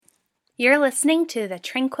You're listening to the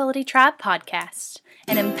Tranquility Tribe podcast,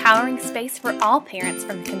 an empowering space for all parents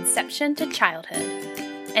from conception to childhood.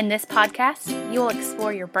 In this podcast, you will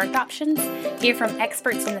explore your birth options, hear from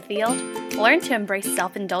experts in the field, learn to embrace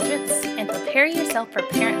self-indulgence, and prepare yourself for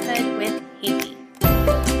parenthood with Hiki.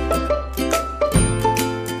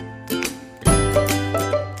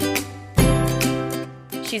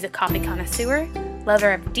 She's a coffee connoisseur,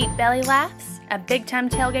 lover of deep belly laughs, a big-time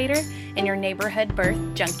tailgater, and your neighborhood birth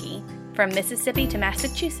junkie. From Mississippi to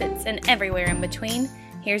Massachusetts and everywhere in between,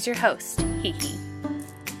 here's your host, Hiki.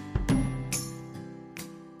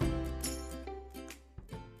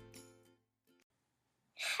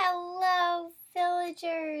 Hello,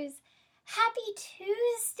 villagers. Happy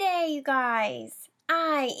Tuesday, you guys.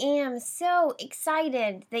 I am so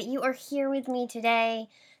excited that you are here with me today,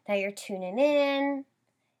 that you're tuning in,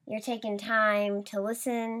 you're taking time to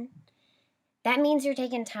listen. That means you're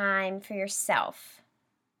taking time for yourself,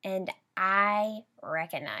 and I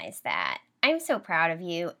recognize that. I'm so proud of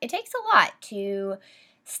you. It takes a lot to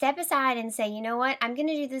step aside and say, you know what, I'm going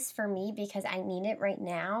to do this for me because I need it right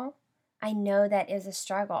now. I know that is a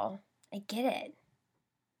struggle. I get it.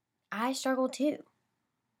 I struggle too.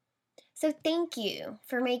 So thank you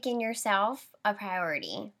for making yourself a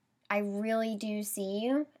priority. I really do see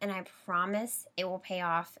you, and I promise it will pay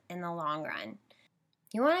off in the long run.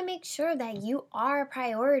 You want to make sure that you are a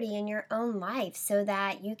priority in your own life so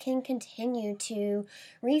that you can continue to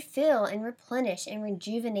refill and replenish and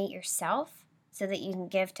rejuvenate yourself so that you can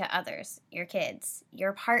give to others, your kids,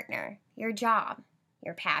 your partner, your job,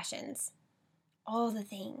 your passions, all the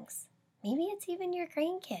things. Maybe it's even your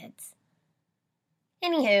grandkids.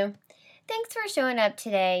 Anywho, thanks for showing up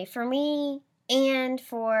today for me and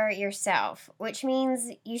for yourself, which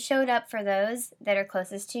means you showed up for those that are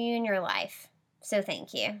closest to you in your life. So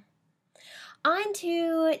thank you. On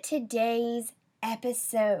to today's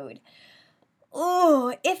episode.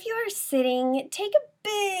 Ooh, if you're sitting, take a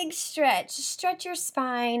big stretch. Stretch your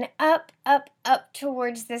spine up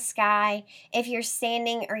towards the sky. If you're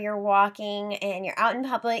standing or you're walking and you're out in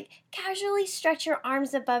public, casually stretch your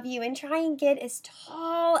arms above you and try and get as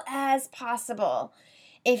tall as possible.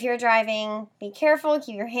 If you're driving, be careful,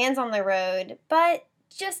 keep your hands on the road, but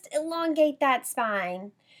just elongate that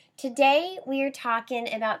spine. Today, we are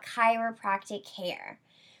talking about chiropractic care.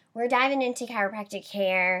 We're diving into chiropractic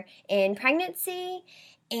care in pregnancy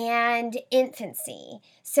and infancy.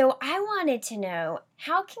 So I wanted to know,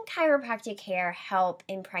 how can chiropractic care help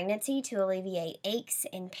in pregnancy to alleviate aches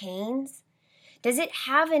and pains? Does it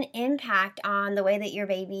have an impact on the way that your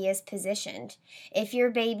baby is positioned? If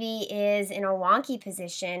your baby is in a wonky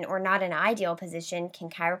position or not an ideal position,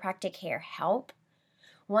 can chiropractic care help?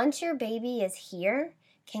 Once your baby is here,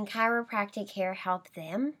 can chiropractic care help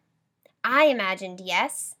them? I imagined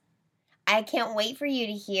yes. I can't wait for you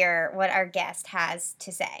to hear what our guest has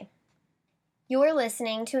to say. You're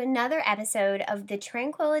listening to another episode of the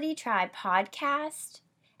Tranquility Tribe podcast,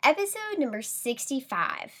 episode number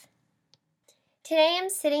 65. Today I'm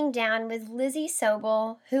sitting down with Lizzie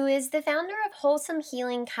Sobel, who is the founder of Wholesome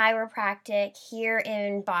Healing Chiropractic here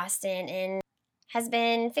in Boston and has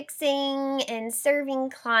been fixing and serving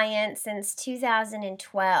clients since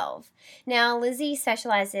 2012. Now, Lizzie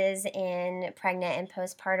specializes in pregnant and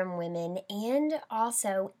postpartum women and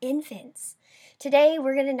also infants. Today,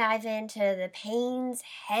 we're going to dive into the pains,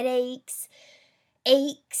 headaches,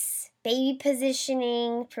 aches, baby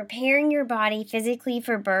positioning, preparing your body physically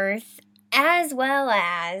for birth, as well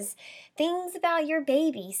as things about your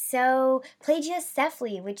baby. So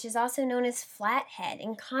plagiacephaly, which is also known as flathead,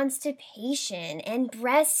 and constipation, and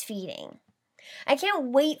breastfeeding. I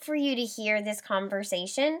can't wait for you to hear this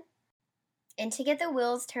conversation and to get the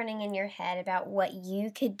wheels turning in your head about what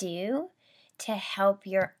you could do to help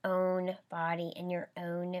your own body and your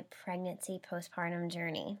own pregnancy postpartum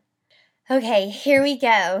journey. Okay, here we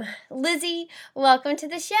go. Lizzie, welcome to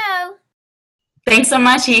the show. Thanks so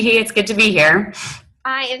much, Hiki. It's good to be here.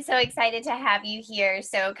 I am so excited to have you here.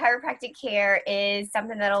 So chiropractic care is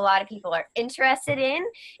something that a lot of people are interested in.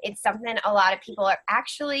 It's something a lot of people are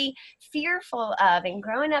actually fearful of. And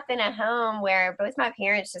growing up in a home where both my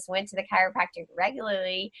parents just went to the chiropractic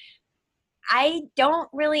regularly, I don't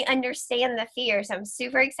really understand the fear. So I'm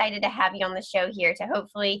super excited to have you on the show here to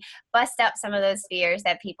hopefully bust up some of those fears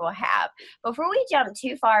that people have. Before we jump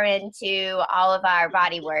too far into all of our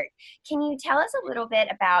body work, can you tell us a little bit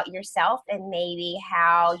about yourself and maybe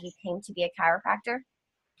how you came to be a chiropractor?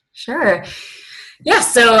 Sure. Yeah,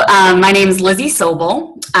 so my name is Lizzie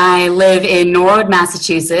Sobel. I live in Norwood,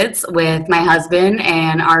 Massachusetts with my husband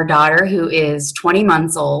and our daughter who is 20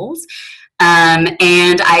 months old.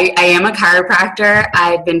 And I am a chiropractor.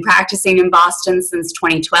 I've been practicing in Boston since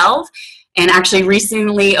 2012 and actually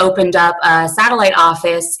recently opened up a satellite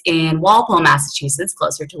office in Walpole, Massachusetts,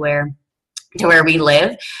 closer to where we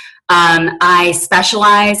live. I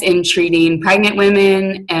specialize in treating pregnant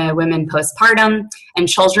women, women postpartum, and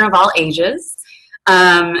children of all ages.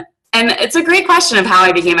 And it's a great question of how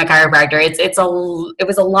I became a chiropractor. It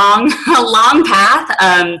was a long a long path.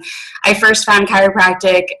 I first found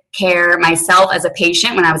chiropractic care myself as a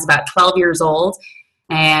patient when I was about 12 years old,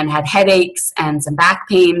 and had headaches and some back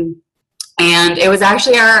pain. And it was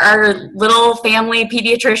actually our little family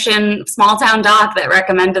pediatrician, small town doc, that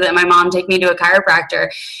recommended that my mom take me to a chiropractor.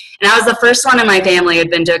 And I was the first one in my family who had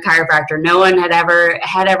been to a chiropractor. No one had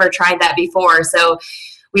ever tried that before. So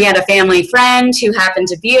we had a family friend who happened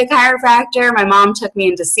to be a chiropractor. My mom took me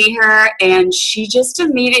in to see her, and she just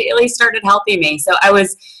immediately started helping me. So I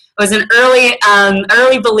was an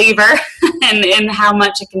early believer in how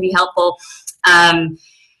much it can be helpful.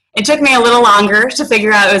 It took me a little longer to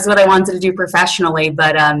figure out it was what I wanted to do professionally,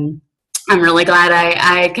 but I'm really glad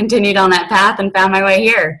I continued on that path and found my way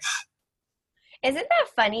here. Isn't that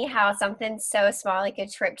funny how something so small like a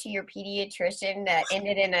trip to your pediatrician that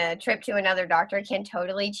ended in a trip to another doctor can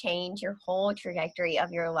totally change your whole trajectory of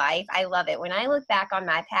your life? I love it. When I look back on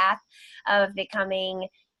my path of becoming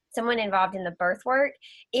someone involved in the birth work,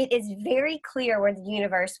 it is very clear where the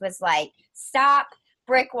universe was like, stop,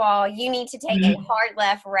 brick wall, you need to take a hard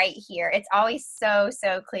left right here. It's always so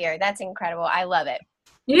clear. That's incredible. I love it.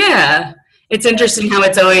 Yeah. It's interesting how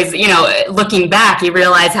it's always, looking back, you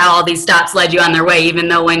realize how all these stops led you on their way, even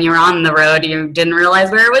though when you're on the road, you didn't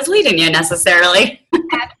realize where it was leading you necessarily.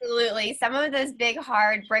 Absolutely. Some of those big,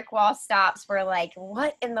 hard brick wall stops were like,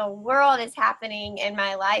 what in the world is happening in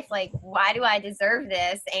my life? Like, why do I deserve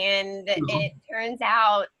this? And it turns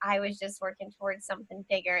out I was just working towards something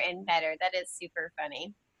bigger and better. That is super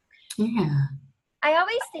funny. Yeah. I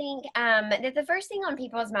always think that the first thing on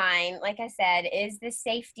people's mind, like I said, is the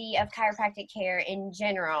safety of chiropractic care in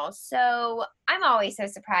general. So I'm always so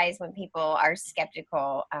surprised when people are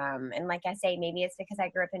skeptical. And like I say, maybe it's because I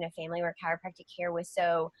grew up in a family where chiropractic care was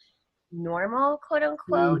so normal, quote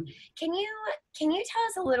unquote. Can you tell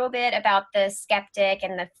us a little bit about the skeptic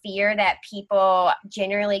and the fear that people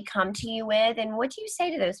generally come to you with? And what do you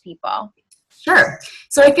say to those people? Sure.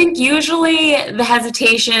 So I think usually the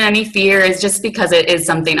hesitation, any fear is just because it is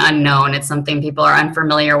something unknown. It's something people are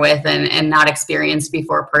unfamiliar with and not experienced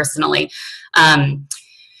before personally.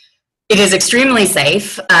 It is extremely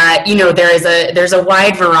safe. There's a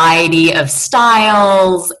wide variety of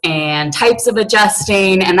styles and types of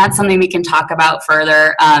adjusting, and that's something we can talk about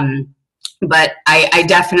further. But I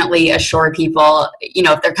definitely assure people,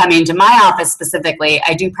 if they're coming into my office specifically,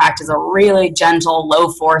 I do practice a really gentle, low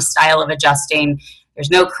force style of adjusting. There's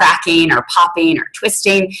no cracking or popping or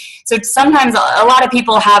twisting. So sometimes a lot of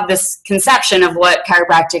people have this conception of what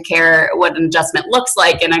chiropractic care, what an adjustment looks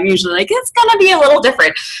like. And I'm usually like, it's going to be a little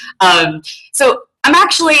different. So I'm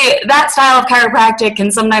actually, that style of chiropractic can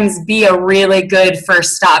sometimes be a really good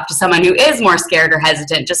first stop to someone who is more scared or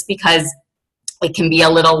hesitant, just because it can be a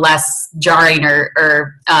little less jarring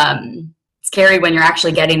or scary when you're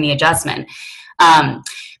actually getting the adjustment.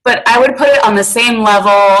 But I would put it on the same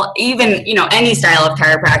level, even, any style of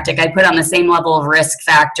chiropractic, I'd put on the same level of risk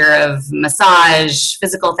factor of massage,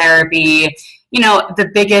 physical therapy. The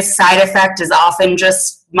biggest side effect is often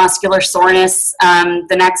just muscular soreness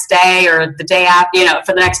the next day or the day after,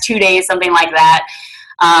 for the next 2 days, something like that.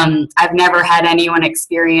 I've never had anyone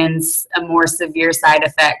experience a more severe side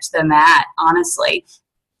effect than that, honestly.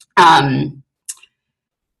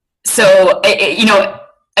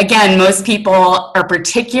 Again, most people are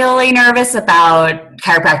particularly nervous about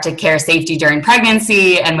chiropractic care safety during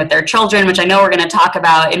pregnancy and with their children, which I know we're going to talk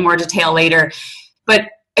about in more detail later. But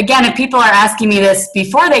again, if people are asking me this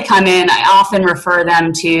before they come in, I often refer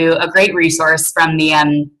them to a great resource from the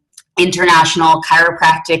International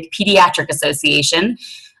Chiropractic Pediatric Association,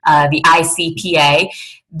 the ICPA.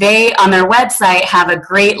 They, on their website, have a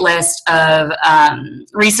great list of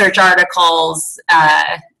research articles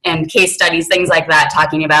and case studies, things like that,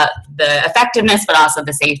 talking about the effectiveness, but also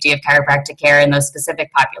the safety of chiropractic care in those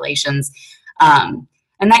specific populations. And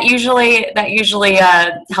that usually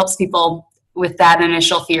helps people with that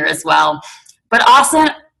initial fear as well. But also,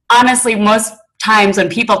 honestly, most times when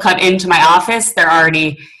people come into my office, they're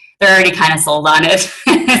already kind of sold on it.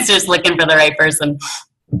 It's just looking for the right person.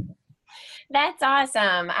 That's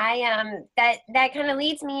awesome. That kind of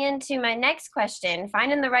leads me into my next question,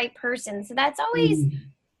 finding the right person. So that's always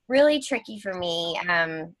really tricky for me.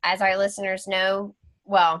 As our listeners know,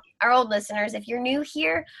 well, our old listeners, if you're new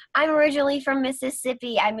here, I'm originally from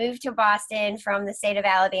Mississippi. I moved to Boston from the state of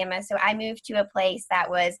Alabama. So I moved to a place that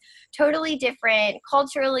was totally different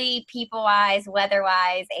culturally, people-wise,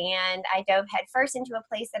 weather-wise. And I dove headfirst into a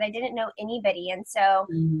place that I didn't know anybody. And so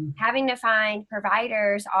having to find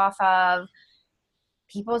providers off of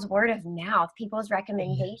people's word of mouth, people's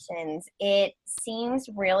recommendations, it seems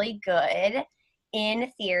really good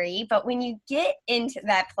in theory, but when you get into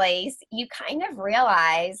that place, you kind of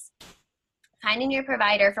realize finding your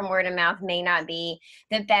provider from word of mouth may not be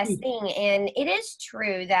the best thing. And it is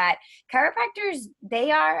true that chiropractors,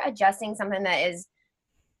 they are adjusting something that is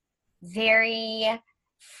very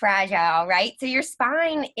fragile, right? So your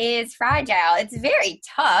spine is fragile. It's very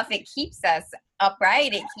tough. It keeps us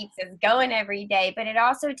upright. It keeps us going every day, but it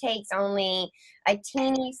also takes only a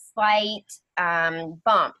teeny slight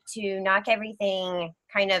bump to knock everything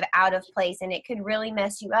kind of out of place, and it could really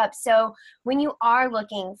mess you up. So when you are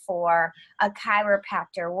looking for a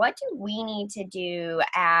chiropractor, what do we need to do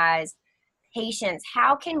as patients?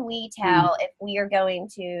 How can we tell if we are going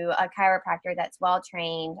to a chiropractor that's well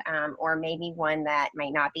trained, or maybe one that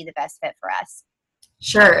might not be the best fit for us?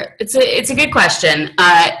 Sure. It's a good question.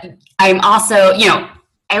 I'm also, I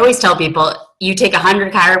always tell people, you take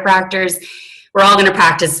 100 chiropractors, we're all going to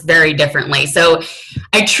practice very differently. So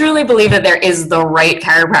I truly believe that there is the right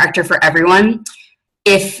chiropractor for everyone.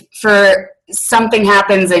 If for something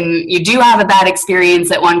happens and you do have a bad experience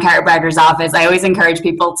at one chiropractor's office, I always encourage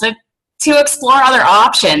people to explore other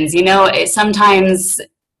options. Sometimes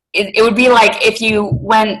it would be like if you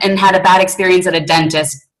went and had a bad experience at a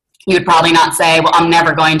dentist, you would probably not say, well, I'm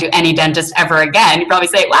never going to any dentist ever again. You'd probably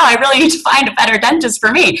say, wow, I really need to find a better dentist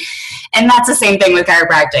for me. And that's the same thing with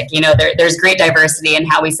chiropractic. There's great diversity in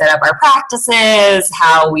how we set up our practices,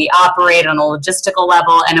 how we operate on a logistical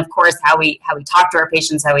level, and of course, how we talk to our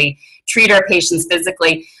patients, how we treat our patients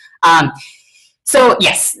physically. So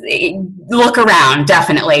yes, look around,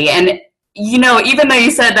 definitely. And even though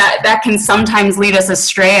you said that can sometimes lead us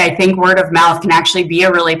astray, I think word of mouth can actually be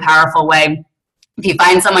a really powerful way. If you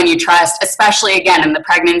find someone you trust, especially again in the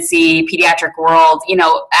pregnancy, pediatric world,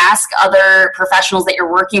 ask other professionals that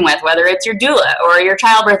you're working with, whether it's your doula or your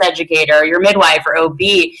childbirth educator or your midwife or OB,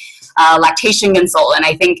 lactation consultant.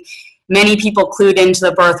 I think many people clued into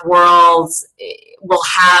the birth world will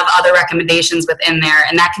have other recommendations within there,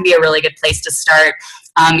 and that can be a really good place to start.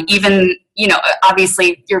 Even,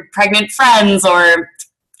 obviously your pregnant friends or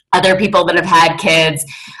other people that have had kids.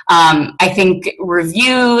 I think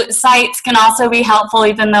review sites can also be helpful,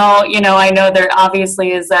 even though, I know there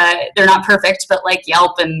obviously is, they're not perfect, but like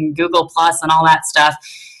Yelp and Google Plus and all that stuff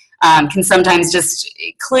can sometimes just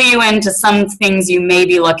clue you into some things you may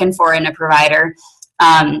be looking for in a provider.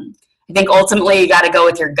 I think ultimately you got to go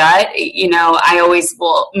with your gut. I always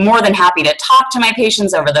will more than happy to talk to my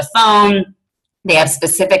patients over the phone. They have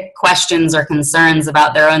specific questions or concerns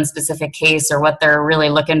about their own specific case or what they're really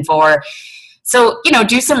looking for. So,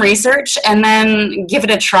 do some research and then give it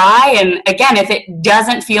a try. And again, if it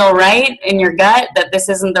doesn't feel right in your gut that this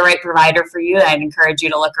isn't the right provider for you, I'd encourage you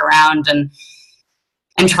to look around and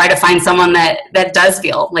try to find someone that does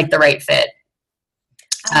feel like the right fit.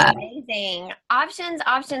 Amazing. Options.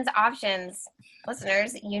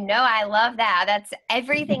 Listeners, I love that. That's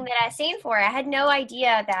everything that I stand for. I had no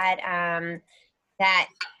idea that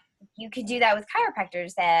you could do that with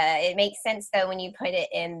chiropractors. It makes sense, though, when you put it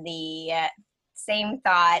in the same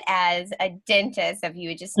thought as a dentist, if you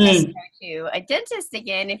would just go to a dentist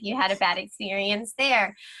again if you had a bad experience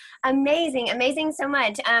there. Amazing so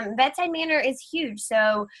much. Bedside manner is huge.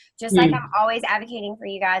 So just like I'm always advocating for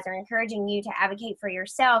you guys or encouraging you to advocate for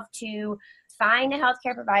yourself to find a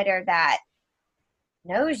healthcare provider that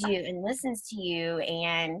knows you and listens to you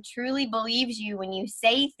and truly believes you when you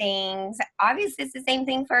say things. Obviously, it's the same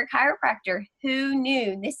thing for a chiropractor. Who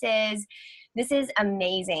knew? This is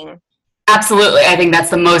amazing. Absolutely. I think that's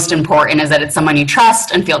the most important, is that it's someone you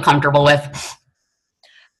trust and feel comfortable with.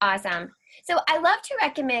 Awesome. So I love to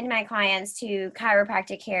recommend my clients to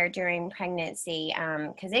chiropractic care during pregnancy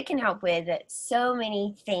because it can help with so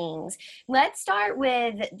many things. Let's start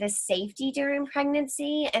with the safety during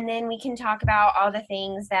pregnancy, and then we can talk about all the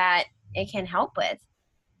things that it can help with.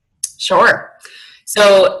 Sure.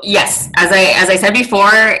 So yes, as I said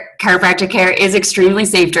before, chiropractic care is extremely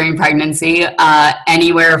safe during pregnancy,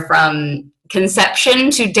 anywhere from conception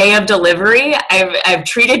to day of delivery. I've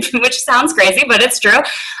treated, which sounds crazy, but it's true.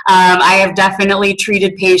 I have definitely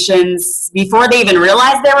treated patients before they even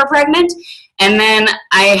realized they were pregnant. And then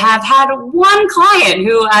I have had one client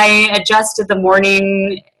who I adjusted in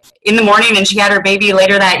the morning and she had her baby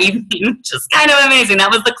later that evening, which is kind of amazing.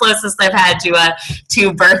 That was the closest I've had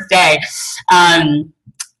to birthday.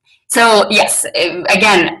 So yes,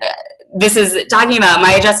 again, this is talking about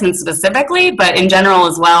my adjustments specifically, but in general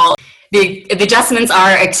as well. The adjustments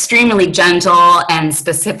are extremely gentle and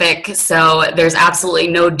specific, so there's absolutely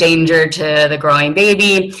no danger to the growing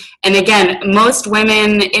baby. And again, most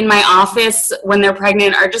women in my office when they're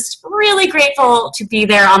pregnant are just really grateful to be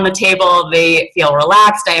there on the table. They feel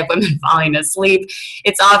relaxed. I have women falling asleep.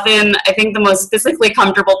 It's often, I think, the most physically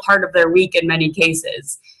comfortable part of their week in many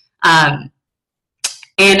cases. And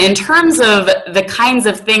in terms of the kinds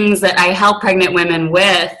of things that I help pregnant women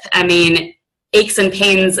with, I mean, aches and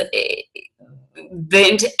pains,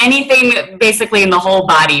 anything basically in the whole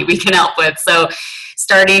body we can help with. So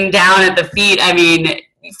starting down at the feet, I mean,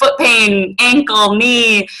 foot pain, ankle,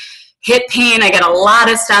 knee, hip pain. I get a lot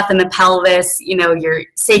of stuff in the pelvis, you know, your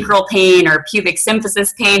sacral pain or pubic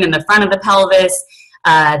symphysis pain in the front of the pelvis,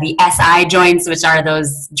 the SI joints, which are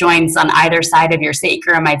those joints on either side of your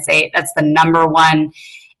sacrum. I'd say that's the number one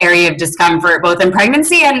area of discomfort, both in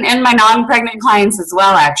pregnancy and my non-pregnant clients as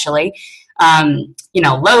well, actually. You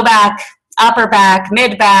know, low back, upper back,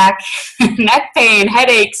 mid back, neck pain,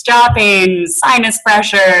 headaches, jaw pain, sinus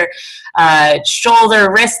pressure,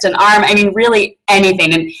 shoulder, wrist, and arm. I mean, really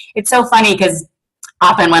anything. And it's so funny because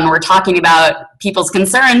often when we're talking about people's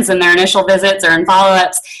concerns in their initial visits or in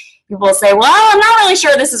follow-ups, people will say, well, I'm not really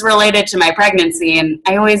sure this is related to my pregnancy. And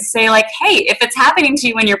I always say, like, hey, if it's happening to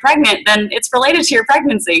you when you're pregnant, then it's related to your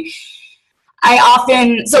pregnancy.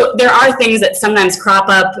 So there are things that sometimes crop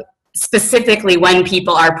up specifically when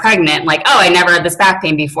people are pregnant, like, oh, I never had this back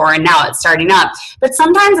pain before and now it's starting up. But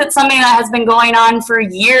sometimes it's something that has been going on for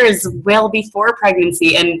years, well before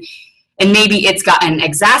pregnancy, and maybe it's gotten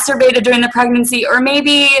exacerbated during the pregnancy, or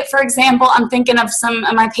maybe, for example, I'm thinking of some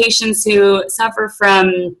of my patients who suffer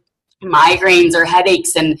from migraines or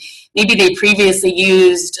headaches, and maybe they previously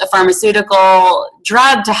used a pharmaceutical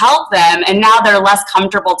drug to help them, and now they're less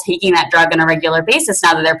comfortable taking that drug on a regular basis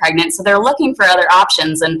now that they're pregnant, so they're looking for other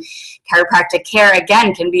options, and chiropractic care,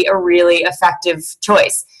 again, can be a really effective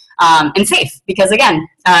choice, and safe, because, again,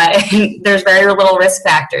 there's very little risk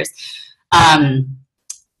factors.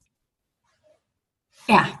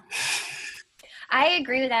 Yeah. I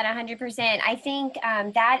agree with that 100%. I think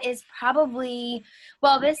that is probably,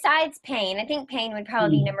 well, besides pain, I think pain would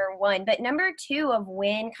probably be number one. But number two of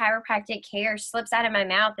when chiropractic care slips out of my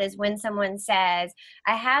mouth is when someone says,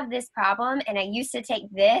 I have this problem and I used to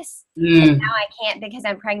take this, and now I can't because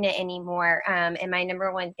I'm pregnant anymore. And my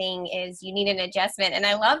number one thing is you need an adjustment. And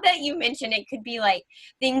I love that you mentioned it could be like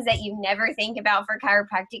things that you never think about for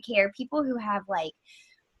chiropractic care. People who have like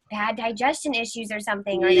bad digestion issues or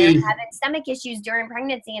something, or they're having stomach issues during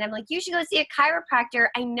pregnancy, and I'm like, you should go see a chiropractor.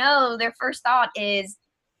 I know their first thought is,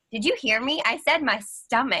 did you hear me? I said my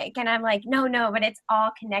stomach. And I'm like, no, but it's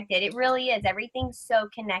all connected. It really is. Everything's so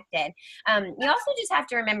connected. You also just have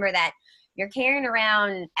to remember that you're carrying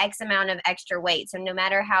around X amount of extra weight. So no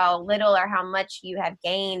matter how little or how much you have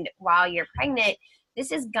gained while you're pregnant,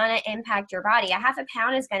 this is going to impact your body. A half a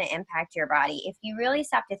pound is going to impact your body. If you really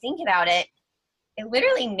stop to think about it, it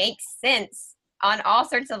literally makes sense on all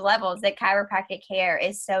sorts of levels that chiropractic care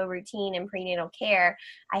is so routine in prenatal care.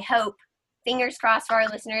 I hope, fingers crossed for our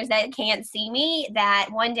listeners that can't see me, that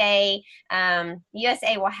one day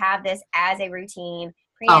USA will have this as a routine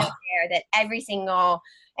prenatal care that every single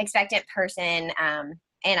expectant person,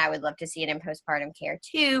 and I would love to see it in postpartum care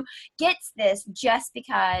too, gets this just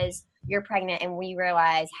because you're pregnant and we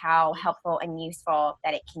realize how helpful and useful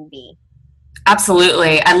that it can be.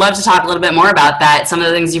 Absolutely. I'd love to talk a little bit more about that, some of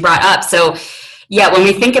the things you brought up. So, yeah, when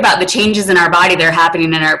we think about the changes in our body that are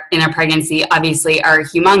happening in our pregnancy, obviously are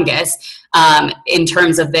humongous in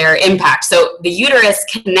terms of their impact. So the uterus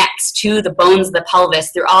connects to the bones of the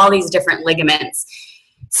pelvis through all these different ligaments.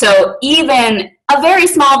 So even a very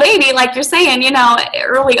small baby, like you're saying, you know,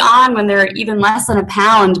 early on when they're even less than a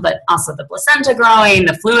pound, but also the placenta growing,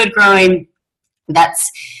 the fluid growing,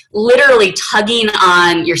 that's literally tugging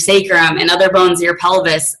on your sacrum and other bones of your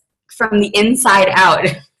pelvis from the inside out.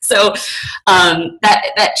 So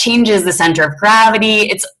that changes the center of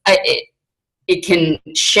gravity. It can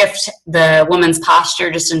shift the woman's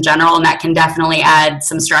posture just in general, and that can definitely add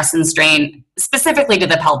some stress and strain specifically to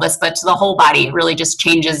the pelvis, but to the whole body. It really just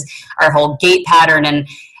changes our whole gait pattern and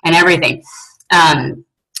everything.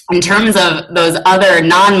 In terms of those other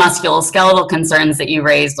non-musculoskeletal concerns that you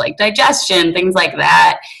raised, like digestion, things like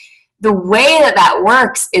that, the way that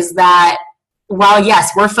works is that while,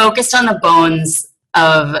 yes, we're focused on the bones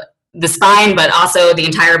of the spine, but also the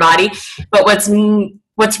entire body, but what's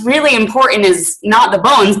what's really important is not the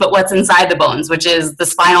bones, but what's inside the bones, which is the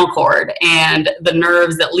spinal cord and the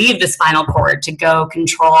nerves that leave the spinal cord to go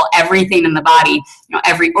control everything in the body,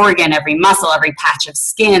 every organ, every muscle, every patch of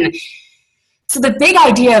skin. So the big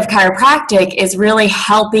idea of chiropractic is really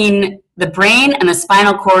helping the brain and the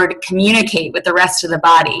spinal cord communicate with the rest of the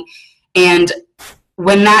body. And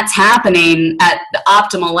when that's happening at the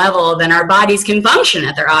optimal level, then our bodies can function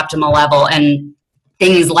at their optimal level. And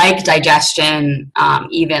things like digestion,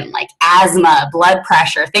 even like asthma, blood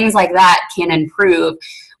pressure, things like that can improve.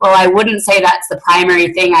 Well, I wouldn't say that's the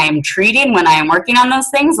primary thing I am treating when I am working on those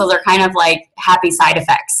things. Those are kind of like happy side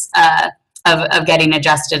effects of getting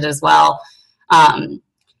adjusted as well. And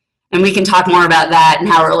we can talk more about that and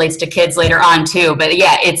how it relates to kids later on too. But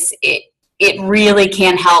yeah, it really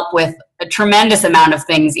can help with a tremendous amount of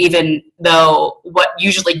things, even though what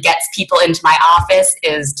usually gets people into my office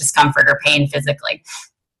is discomfort or pain physically.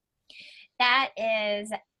 That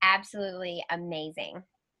is absolutely amazing.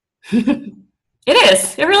 It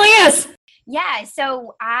is. It really is. Yeah,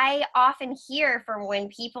 so I often hear from when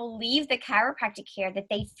people leave the chiropractic care that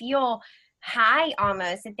they feel high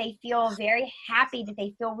almost, that they feel very happy, that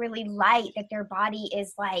they feel really light, that their body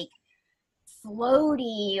is like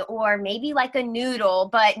floaty or maybe like a noodle,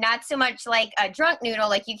 but not so much like a drunk noodle,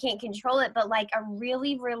 like you can't control it, but like a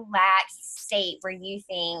really relaxed state where you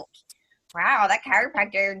think, wow, that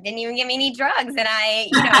chiropractor didn't even give me any drugs and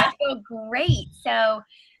I feel great. So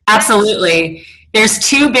absolutely. There's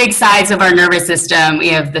two big sides of our nervous system. We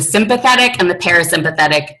have the sympathetic and the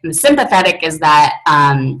parasympathetic. And the sympathetic is that,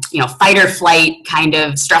 fight or flight kind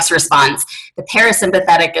of stress response. The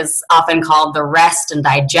parasympathetic is often called the rest and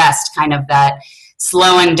digest, kind of that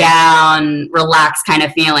slowing down, relaxed kind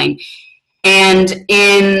of feeling. And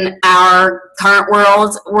in our current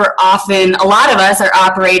world, a lot of us are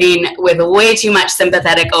operating with way too much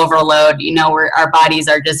sympathetic overload. Where our bodies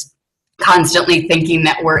are just constantly thinking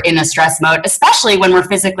that we're in a stress mode, especially when we're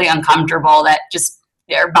physically uncomfortable, that just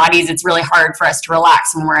our bodies, it's really hard for us to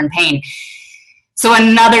relax when we're in pain. So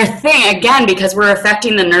another thing, again, because we're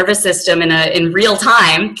affecting the nervous system in real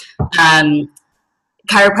time,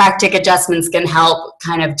 chiropractic adjustments can help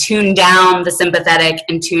kind of tune down the sympathetic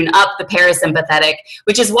and tune up the parasympathetic,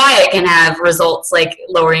 which is why it can have results like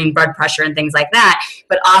lowering blood pressure and things like that,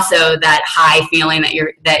 but also that high feeling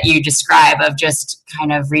that you describe of just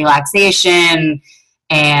kind of relaxation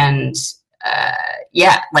and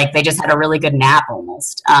like they just had a really good nap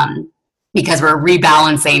almost, because we're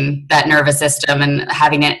rebalancing that nervous system and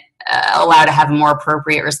having it allow to have more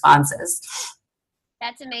appropriate responses.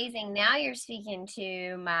 That's amazing. Now you're speaking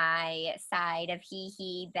to my side of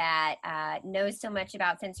he that knows so much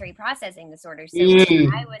about sensory processing disorders. So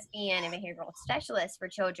when I was being a behavioral specialist for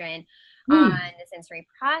children on the sensory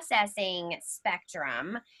processing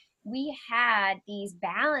spectrum, we had these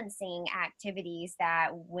balancing activities that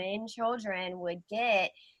when children would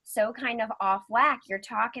get so kind of off whack, you're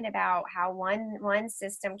talking about how one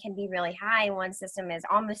system can be really high and one system is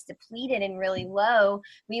almost depleted and really low.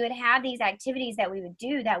 We would have these activities that we would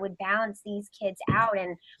do that would balance these kids out.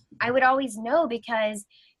 And I would always know because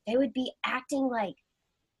they would be acting like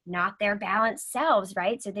not their balanced selves,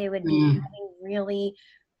 right? So they would be having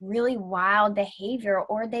really wild behavior,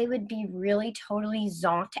 or they would be really totally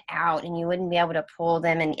zonked out and you wouldn't be able to pull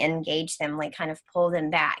them and engage them, like kind of pull them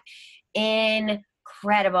back.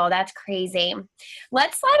 Incredible. That's crazy.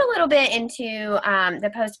 Let's slide a little bit into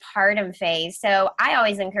the postpartum phase. So I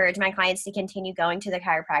always encourage my clients to continue going to the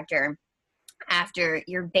chiropractor after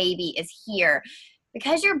your baby is here,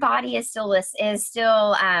 because your body is still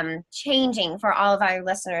changing for all of our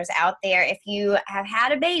listeners out there. If you have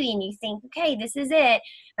had a baby and you think, okay, this is it,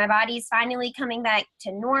 my body's finally coming back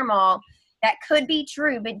to normal, that could be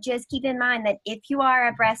true, but just keep in mind that if you are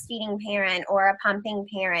a breastfeeding parent or a pumping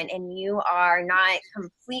parent and you are not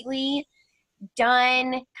completely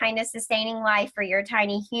done kind of sustaining life for your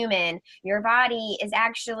tiny human, your body is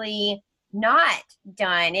actually not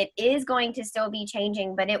done. It is going to still be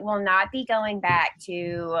changing, but it will not be going back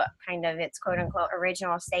to kind of its quote unquote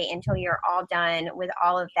original state until you're all done with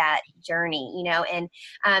all of that journey, and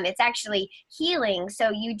it's actually healing. So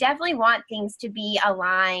you definitely want things to be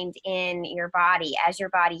aligned in your body as your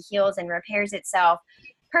body heals and repairs itself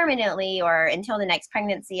permanently, or until the next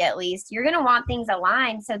pregnancy at least. You're going to want things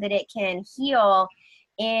aligned so that it can heal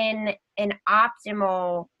in an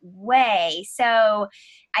optimal way. So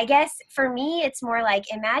I guess for me, it's more like,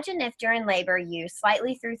 imagine if during labor you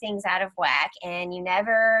slightly threw things out of whack and you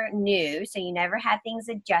never knew, so you never had things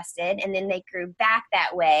adjusted, and then they grew back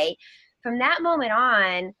that way. From that moment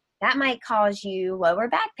on, that might cause you lower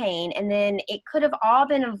back pain, and then it could have all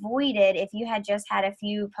been avoided if you had just had a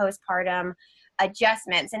few postpartum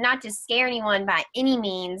adjustments, and not to scare anyone by any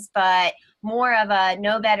means, but more of a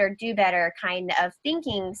know better, do better kind of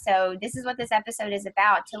thinking. So this is what this episode is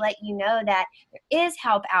about, to let you know that there is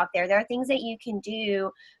help out there. There are things that you can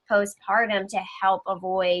do postpartum to help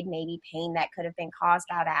avoid maybe pain that could have been caused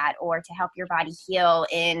by that, or to help your body heal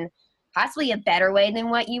in possibly a better way than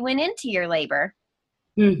what you went into your labor.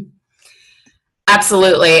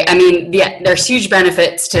 Absolutely. I mean, there's huge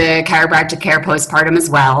benefits to chiropractic care postpartum as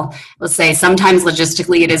well. Let's say sometimes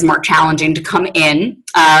logistically it is more challenging to come in.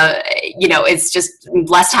 It's just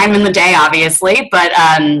less time in the day, obviously, but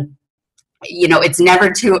it's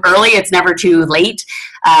never too early. It's never too late.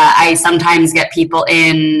 I sometimes get people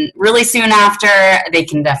in really soon after. They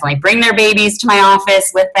can definitely bring their babies to my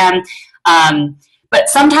office with them. But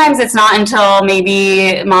sometimes it's not until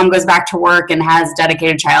maybe mom goes back to work and has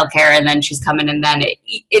dedicated childcare, and then she's coming, and then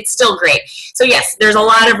it's still great. So yes, there's a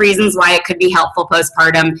lot of reasons why it could be helpful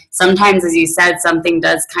postpartum. Sometimes, as you said, something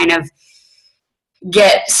does kind of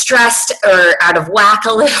get stressed or out of whack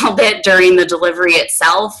a little bit during the delivery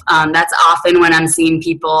itself. That's often when I'm seeing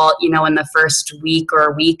people, in the first week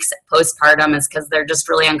or weeks postpartum, is because they're just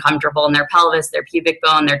really uncomfortable in their pelvis, their pubic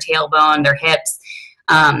bone, their tailbone, their hips.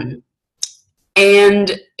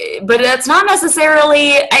 But that's not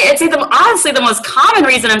necessarily, I'd say honestly the most common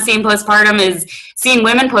reason I'm seeing postpartum is seeing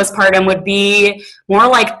women postpartum would be more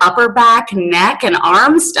like upper back, neck, and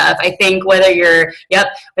arm stuff. I think whether you're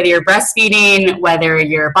breastfeeding, whether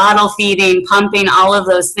you're bottle feeding, pumping, all of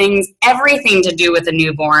those things, everything to do with a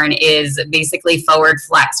newborn is basically forward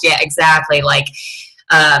flexed. Yeah, exactly. Like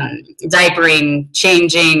diapering,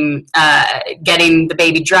 changing, getting the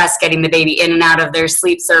baby dressed, getting the baby in and out of their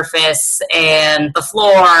sleep surface and the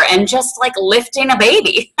floor, and just like lifting a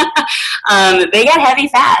baby. They get heavy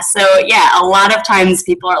fast. So yeah, a lot of times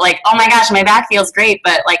people are like, oh my gosh, my back feels great,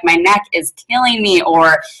 but like my neck is killing me,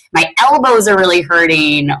 or my elbows are really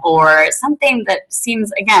hurting, or something that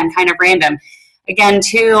seems, again, kind of random. Again,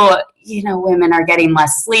 too, women are getting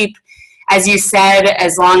less sleep. As you said,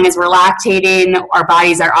 as long as we're lactating, our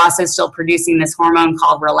bodies are also still producing this hormone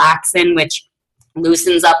called relaxin, which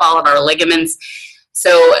loosens up all of our ligaments.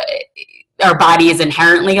 So our body is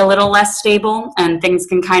inherently a little less stable, and things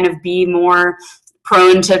can kind of be more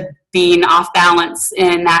prone to being off balance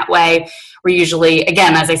in that way. We're usually,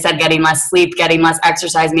 again, as I said, getting less sleep, getting less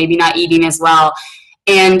exercise, maybe not eating as well.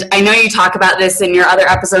 And I know you talk about this in your other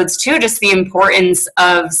episodes too, just the importance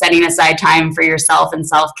of setting aside time for yourself and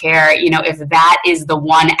self-care. If that is the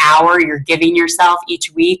 1 hour you're giving yourself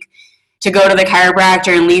each week to go to the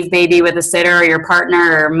chiropractor and leave baby with a sitter or your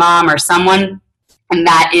partner or mom or someone, and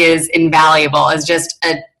that is invaluable. It's just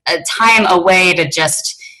a time away to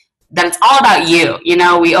just, that it's all about you.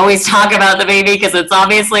 We always talk about the baby because it's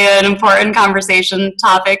obviously an important conversation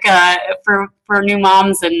topic for new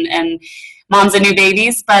moms and moms and new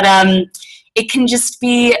babies, but it can just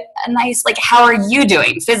be a nice, like, how are you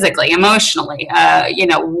doing physically, emotionally?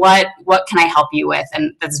 What can I help you with?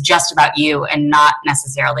 And that's just about you and not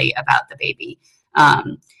necessarily about the baby.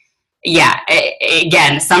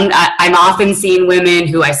 Again, I'm often seeing women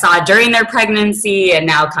who I saw during their pregnancy and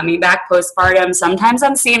now coming back postpartum. Sometimes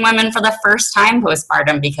I'm seeing women for the first time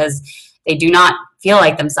postpartum because they do not feel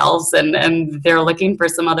like themselves, and they're looking for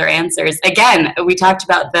some other answers. Again, we talked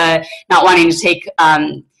about the not wanting to take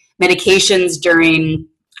medications during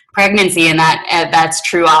pregnancy, and that's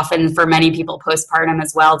true often for many people postpartum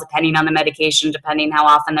as well, depending on the medication, depending how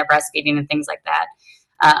often they're breastfeeding and things like that.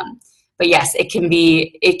 But yes, it can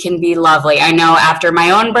be lovely. I know after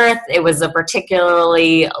my own birth, it was a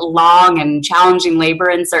particularly long and challenging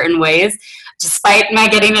labor in certain ways, despite my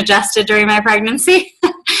getting adjusted during my pregnancy.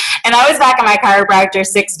 And I was back at my chiropractor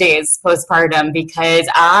 6 days postpartum because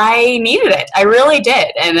I needed it. I really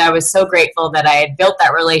did. And I was so grateful that I had built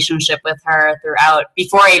that relationship with her throughout,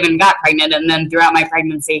 before I even got pregnant, and then throughout my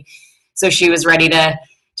pregnancy. So she was ready to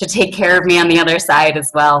take care of me on the other side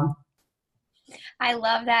as well. I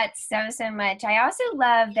love that so much. I also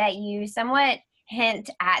love that you somewhat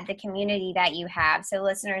hint at the community that you have. So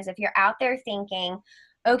listeners, if you're out there thinking,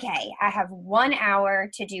 okay, I have 1 hour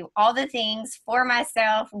to do all the things for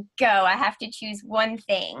myself, go, I have to choose one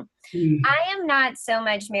thing. I am not so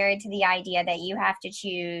much married to the idea that you have to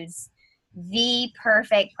choose the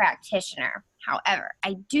perfect practitioner. However,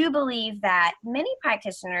 I do believe that many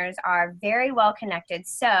practitioners are very well connected.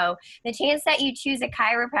 So the chance that you choose a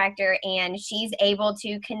chiropractor and she's able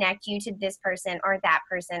to connect you to this person or that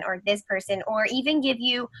person or this person, or even give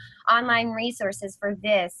you online resources for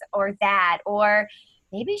this or that, or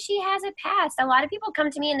maybe she has a past. A lot of people come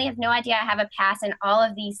to me and they have no idea I have a past and all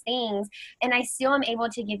of these things, and I still am able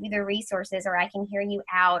to give you the resources, or I can hear you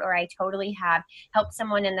out, or I totally have helped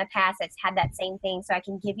someone in the past that's had that same thing, so I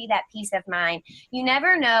can give you that peace of mind. You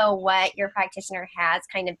never know what your practitioner has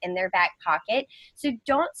kind of in their back pocket, so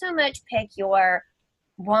don't so much pick your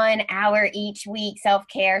 1 hour each week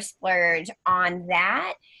self-care splurge on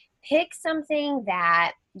that. Pick something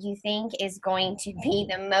that you think is going to be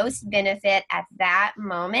the most benefit at that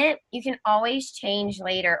moment. You can always change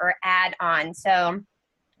later or add on. So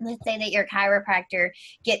let's say that your chiropractor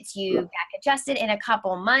gets you back adjusted in a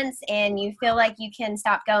couple months and you feel like you can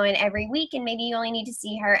stop going every week and maybe you only need to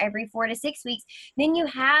see her every 4 to 6 weeks. Then you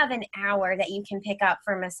have an hour that you can pick up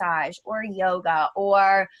for massage or yoga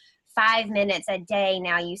or 5 minutes a day.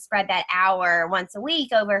 Now you spread that hour once a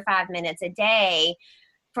week over 5 minutes a day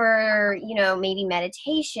for, maybe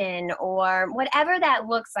meditation or whatever that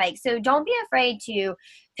looks like. So don't be afraid to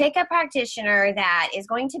pick a practitioner that is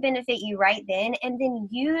going to benefit you right then, and then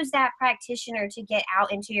use that practitioner to get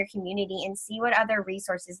out into your community and see what other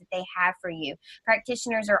resources that they have for you.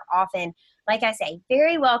 Practitioners are often, like I say,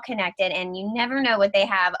 very well connected, and you never know what they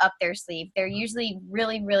have up their sleeve. They're usually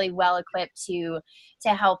really, really well equipped to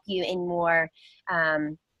help you in more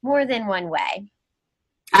than one way.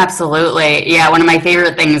 Absolutely. Yeah. One of my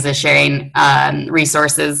favorite things is sharing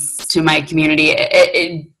resources to my community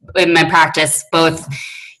in my practice, both,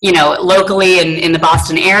 locally in the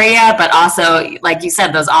Boston area, but also, like you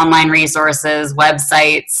said, those online resources,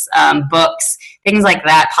 websites, books, things like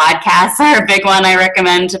that. Podcasts are a big one I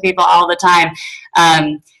recommend to people all the time.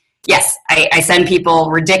 Yes, I send people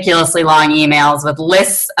ridiculously long emails with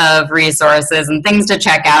lists of resources and things to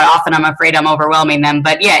check out. Often I'm afraid I'm overwhelming them,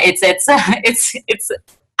 but yeah, it's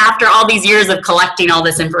after all these years of collecting all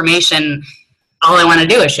this information, all I want to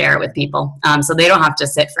do is share it with people, so they don't have to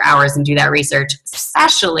sit for hours and do that research,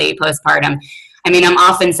 especially postpartum. I mean, I'm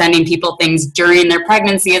often sending people things during their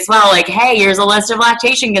pregnancy as well, like, hey, here's a list of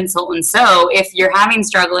lactation consultants. So if you're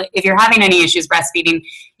having any issues breastfeeding,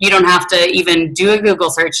 you don't have to even do a Google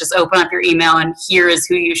search. Just open up your email and here is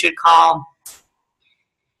who you should call.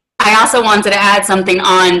 I also wanted to add something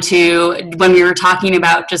on to when we were talking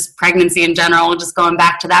about just pregnancy in general, just going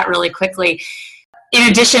back to that really quickly. In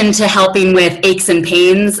addition to helping with aches and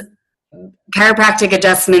pains, chiropractic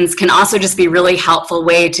adjustments can also just be a really helpful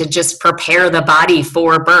way to just prepare the body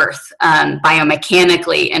for birth,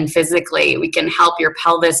 biomechanically and physically. We can help your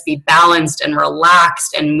pelvis be balanced and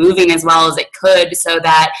relaxed and moving as well as it could so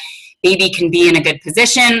that baby can be in a good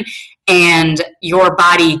position and your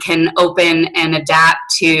body can open and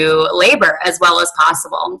adapt to labor as well as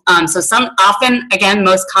possible. Again,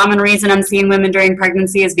 most common reason I'm seeing women during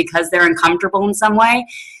pregnancy is because they're uncomfortable in some way.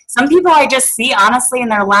 Some people I just see, honestly, in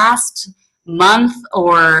their last month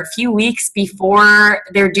or few weeks before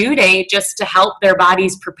their due date, just to help their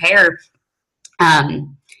bodies prepare.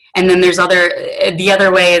 And then there's the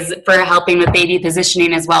other ways for helping with baby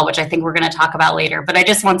positioning as well, which I think we're going to talk about later. But I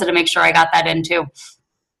just wanted to make sure I got that in too.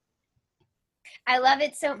 I love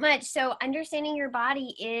it so much. So understanding your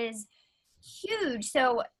body is huge.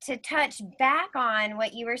 So to touch back on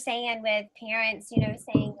what you were saying with parents,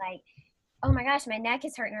 saying like, oh my gosh, my neck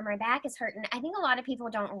is hurting or my back is hurting. I think a lot of people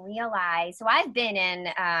don't realize. So I've been in,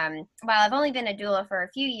 I've only been a doula for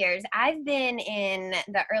a few years. I've been in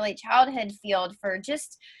the early childhood field for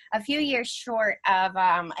just a few years short of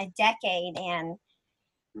a decade. And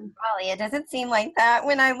golly, it doesn't seem like that.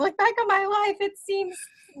 When I look back on my life, it seems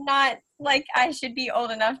not like I should be old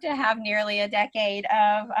enough to have nearly a decade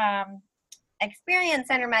of experience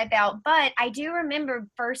under my belt. But I do remember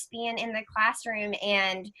first being in the classroom,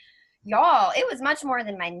 and y'all, it was much more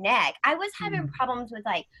than my neck. I was having problems with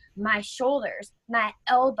like my shoulders, my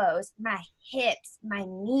elbows, my hips, my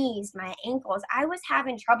knees, my ankles. I was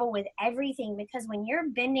having trouble with everything because when you're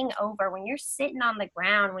bending over, when you're sitting on the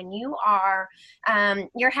ground, when you are,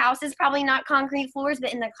 your house is probably not concrete floors,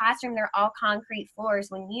 but in the classroom, they're all concrete floors.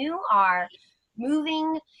 When you are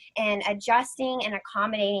moving and adjusting and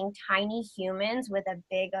accommodating tiny humans with a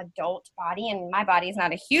big adult body, and my body is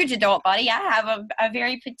not a huge adult body. I have a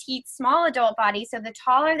very petite, small adult body. So the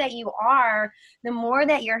taller that you are, the more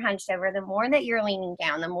that you're hunched over, the more that you're leaning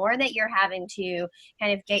down, the more that you're having to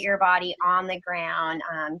kind of get your body on the ground,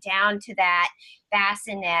 down to that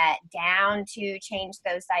bassinet, down to change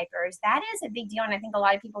those diapers. That is a big deal. And I think a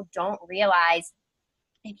lot of people don't realize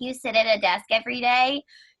if you sit at a desk every day,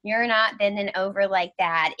 you're not bending over like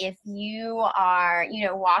that. If you are,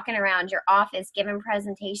 walking around your office, giving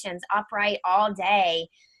presentations upright all day,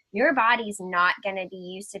 your body's not going to be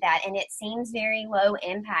used to that. And it seems very low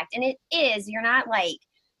impact. And it is. You're not like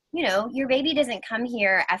your baby doesn't come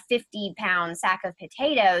here a 50-pound sack of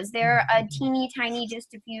potatoes. They're a teeny tiny,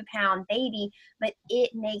 just a few pound baby, but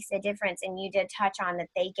it makes a difference. And you did touch on that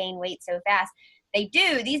they gain weight so fast. They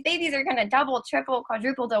do. These babies are going to double, triple,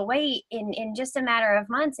 quadruple the weight in just a matter of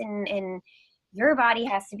months. And your body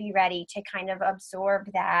has to be ready to kind of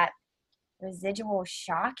absorb that residual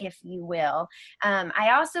shock, if you will.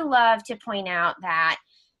 I also love to point out that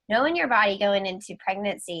knowing your body going into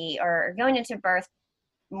pregnancy or going into birth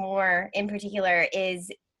more in particular is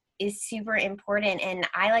super important. And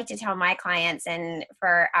I like to tell my clients, and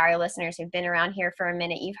for our listeners who've been around here for a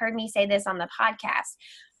minute, you've heard me say this on the podcast,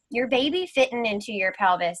 your baby fitting into your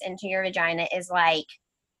pelvis, into your vagina is like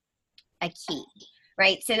a key,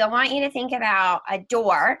 right? So I want you to think about a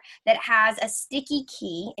door that has a sticky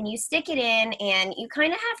key, and you stick it in and you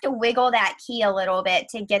kind of have to wiggle that key a little bit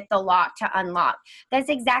to get the lock to unlock. That's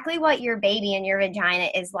exactly what your baby and your vagina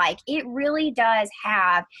is like. It really does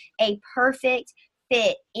have a perfect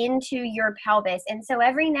fit into your pelvis. And so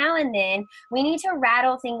every now and then we need to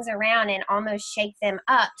rattle things around and almost shake them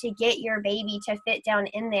up to get your baby to fit down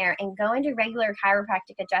in there. And going to regular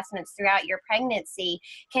chiropractic adjustments throughout your pregnancy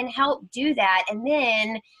can help do that. And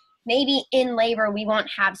then maybe in labor, we won't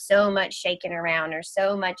have so much shaking around or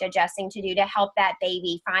so much adjusting to do to help that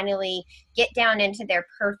baby finally get down into their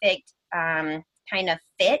perfect kind of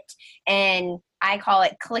fit. And I call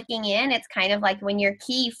it clicking in. It's kind of like when your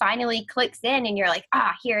key finally clicks in and you're like,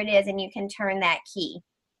 here it is, and you can turn that key.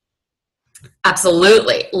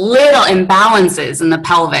 Absolutely. Little imbalances in the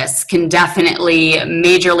pelvis can definitely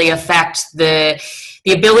majorly affect the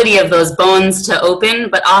ability of those bones to open,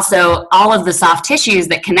 but also all of the soft tissues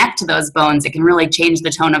that connect to those bones. It can really change the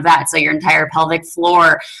tone of that. So your entire pelvic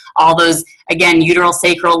floor, all those, again,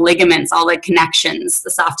 uterosacral ligaments, all the connections, the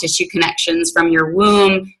soft tissue connections from your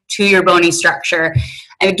womb to your bony structure.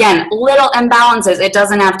 And again, little imbalances. It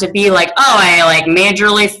doesn't have to be like, I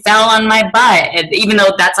majorly fell on my butt, even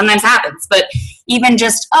though that sometimes happens. But even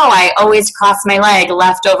just, I always cross my leg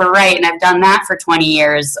left over right, and I've done that for 20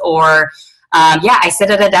 years. Or, I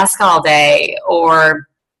sit at a desk all day. Or,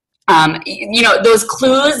 those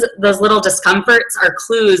clues, those little discomforts are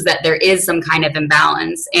clues that there is some kind of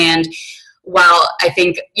imbalance. And while I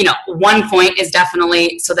think, one point is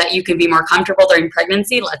definitely so that you can be more comfortable during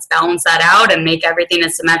pregnancy, let's balance that out and make everything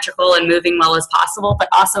as symmetrical and moving well as possible. But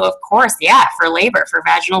also, of course, for labor, for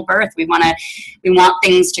vaginal birth, we want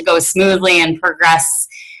things to go smoothly and progress,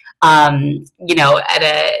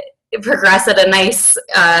 progress at a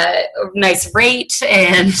nice rate.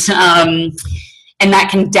 And that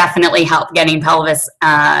can definitely help getting pelvis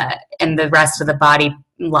and the rest of the body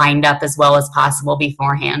lined up as well as possible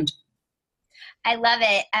beforehand. I love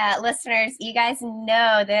it. Listeners, you guys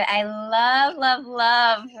know that I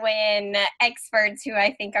love when experts who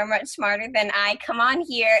I think are much smarter than I come on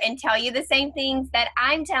here and tell you the same things that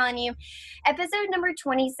I'm telling you. Episode number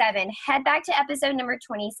 27, head back to episode number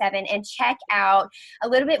 27 and check out a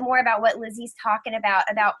little bit more about what Lizzie's talking about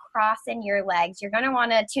crossing your legs. You're going to want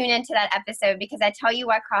to tune into that episode because I tell you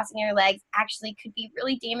why crossing your legs actually could be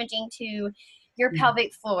really damaging to your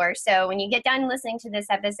pelvic floor. So when you get done listening to this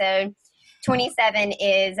episode, 27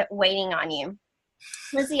 is waiting on you.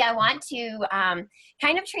 Lizzie, I want to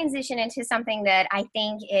kind of transition into something that I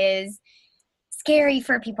think is scary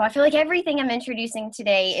for people. I feel like everything I'm introducing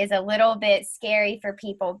today is a little bit scary for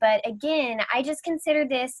people. But again, I just consider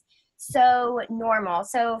this so normal.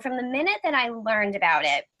 So from the minute that I learned about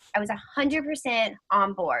it, I was 100%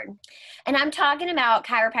 on board. And I'm talking about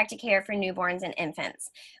chiropractic care for newborns and infants.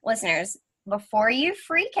 Listeners, before you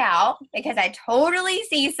freak out, because I totally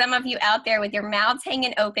see some of you out there with your mouths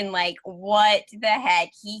hanging open like, what the heck?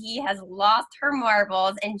 He has lost her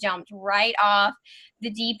marbles and jumped right off the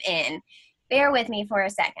deep end. Bear with me for a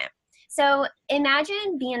second. So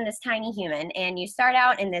imagine being this tiny human and you start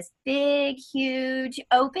out in this big, huge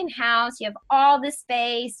open house. You have all the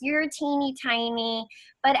space. You're teeny tiny.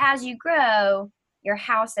 But as you grow, your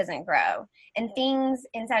house doesn't grow. And things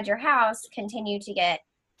inside your house continue to get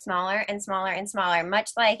smaller and smaller and smaller, much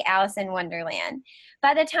like Alice in Wonderland.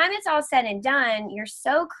 By the time it's all said and done, you're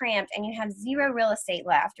so cramped and you have zero real estate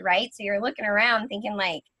left, right? So you're looking around thinking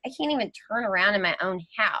like, I can't even turn around in my own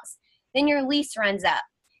house. Then your lease runs up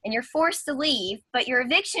and you're forced to leave, but your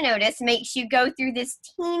eviction notice makes you go through this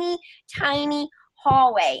teeny tiny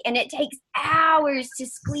hallway, and it takes hours to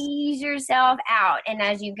squeeze yourself out. And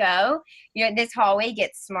as you go, this hallway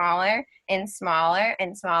gets smaller and smaller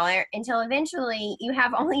and smaller until eventually you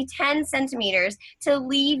have only 10 centimeters to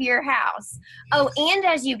leave your house. Oh, and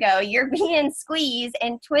as you go, you're being squeezed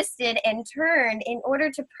and twisted and turned in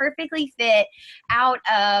order to perfectly fit out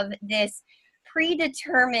of this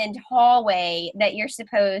predetermined hallway that you're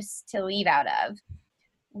supposed to leave out of.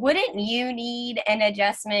 Wouldn't you need an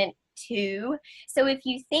adjustment too? So if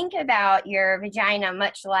you think about your vagina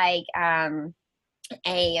much like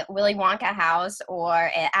a Willy Wonka house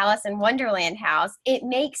or an Alice in Wonderland house, it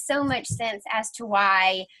makes so much sense as to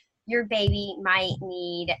why your baby might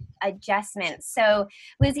need adjustments. So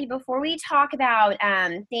Lizzie, before we talk about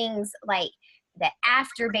things like the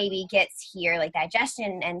after baby gets here, like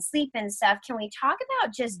digestion and sleep and stuff, can we talk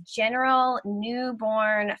about just general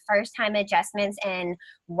newborn first time adjustments and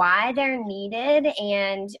why they're needed,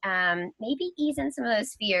 and maybe ease in some of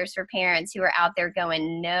those fears for parents who are out there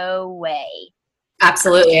going, no way?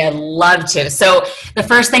 Absolutely. I'd love to. So the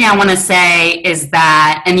first thing I want to say is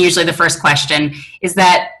that, and usually the first question is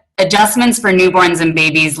that adjustments for newborns and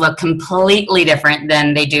babies look completely different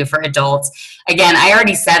than they do for adults. Again, I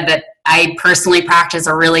already said that I personally practice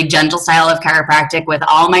a really gentle style of chiropractic with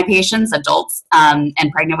all my patients, adults and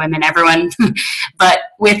pregnant women, everyone. But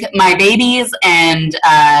with my babies and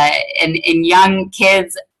young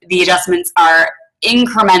kids, the adjustments are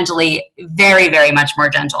incrementally very, very much more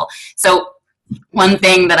gentle. So one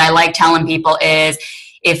thing that I like telling people is,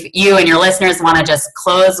 if you and your listeners want to just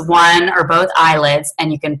close one or both eyelids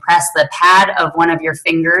and you can press the pad of one of your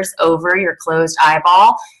fingers over your closed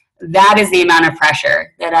eyeball, that is the amount of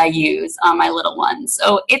pressure that I use on my little ones.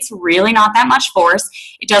 So it's really not that much force.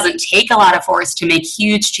 It doesn't take a lot of force to make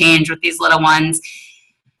huge change with these little ones.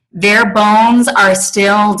 Their bones are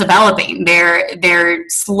still developing. They're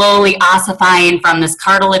slowly ossifying from this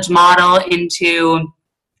cartilage model into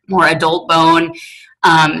more adult bone.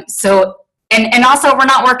 And also, we're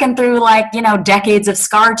not working through decades of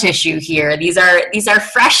scar tissue here. These are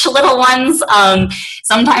fresh little ones.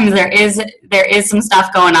 Sometimes there is some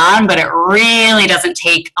stuff going on, but it really doesn't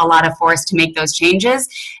take a lot of force to make those changes.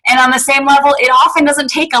 And on the same level, it often doesn't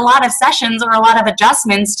take a lot of sessions or a lot of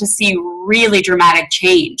adjustments to see really dramatic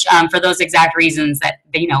change for those exact reasons that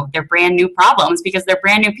they're brand new problems because they're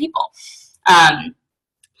brand new people.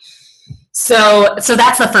 So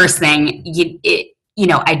that's the first thing.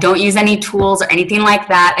 I don't use any tools or anything like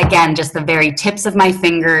that. Again, just the very tips of my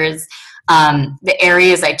fingers. The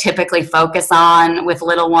areas I typically focus on with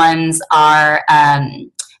little ones are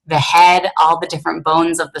the head, all the different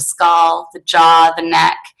bones of the skull, the jaw, the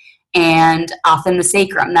neck, and often the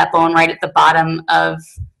sacrum, that bone right at the bottom of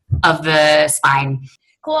the spine.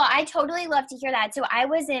 Cool. I totally love to hear that. So I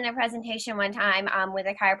was in a presentation one time with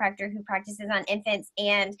a chiropractor who practices on infants,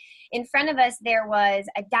 and in front of us there was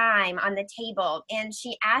a dime on the table, and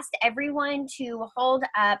she asked everyone to hold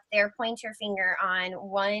up their pointer finger on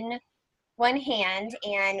one hand,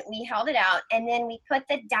 and we held it out, and then we put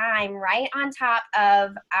the dime right on top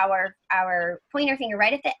of our pointer finger,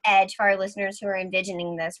 right at the edge for our listeners who are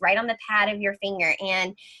envisioning this, right on the pad of your finger.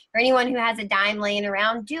 And for anyone who has a dime laying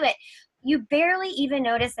around, do it. You barely even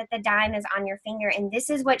notice that the dime is on your finger. And this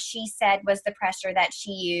is what she said was the pressure that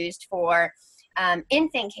she used for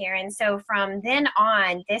infant care. And so from then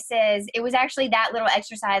on, it was actually that little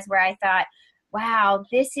exercise where I thought, wow,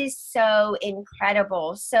 this is so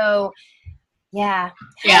incredible. So yeah.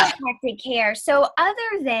 Chiropractic care. So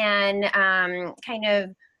other than kind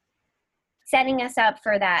of setting us up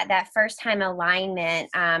for that first time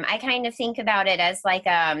alignment, I kind of think about it as like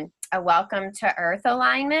a welcome to earth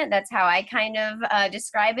alignment. That's how I kind of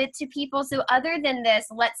describe it to people. So other than this,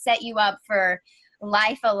 let's set you up for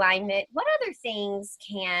life alignment, what other things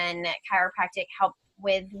can chiropractic help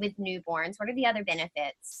with newborns? What are the other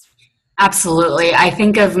benefits? Absolutely. I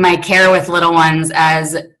think of my care with little ones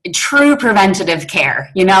as true preventative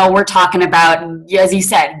care. We're talking about, as you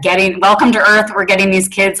said, welcome to earth. We're getting these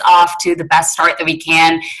kids off to the best start that we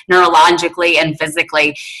can neurologically and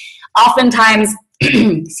physically. Oftentimes,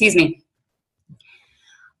 excuse me,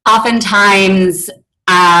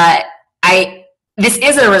 this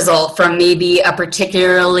is a result from maybe a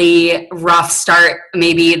particularly rough start.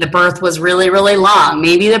 Maybe the birth was really, really long.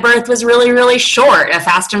 Maybe the birth was really, really short, a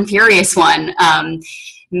fast and furious one.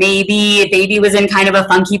 Maybe a baby was in kind of a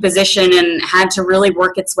funky position and had to really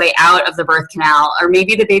work its way out of the birth canal. Or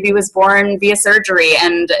maybe the baby was born via surgery,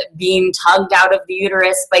 and being tugged out of the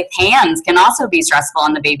uterus by hands can also be stressful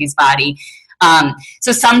on the baby's body.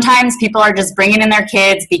 So sometimes people are just bringing in their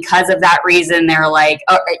kids because of that reason. They're like,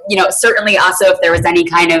 certainly also if there was any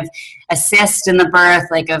kind of assist in the birth,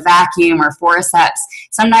 like a vacuum or forceps,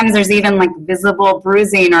 sometimes there's even like visible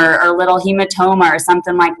bruising or little hematoma or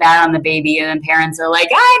something like that on the baby. And then parents are like,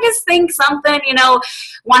 I just think something,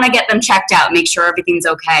 want to get them checked out, make sure everything's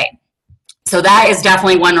okay. So that is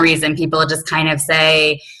definitely one reason people just kind of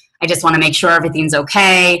say, I just want to make sure everything's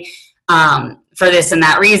okay. For this and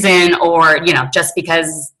that reason, or just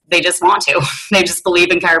because want to. They just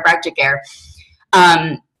believe in chiropractic care.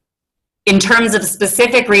 In terms of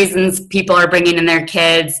specific reasons people are bringing in their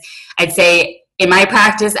kids, I'd say in my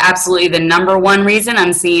practice, absolutely the number one reason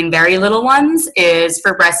I'm seeing very little ones is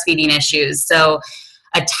for breastfeeding issues. So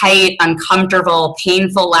a tight, uncomfortable,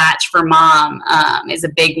 painful latch for mom is a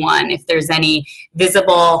big one. If there's any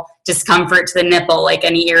visible discomfort to the nipple, like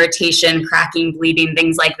any irritation, cracking, bleeding,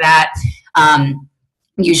 things like that,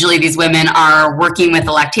 usually these women are working with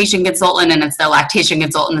a lactation consultant, and it's the lactation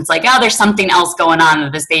consultant that's like, oh, there's something else going on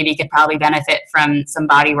that this baby could probably benefit from some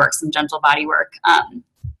body work, some gentle body work.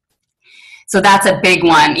 So that's a big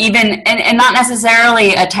one. Even, and not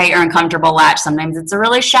necessarily a tight or uncomfortable latch. Sometimes it's a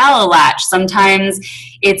really shallow latch. Sometimes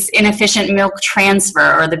it's inefficient milk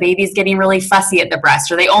transfer, or the baby's getting really fussy at the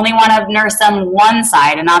breast, or they only want to nurse on one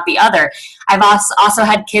side and not the other. I've also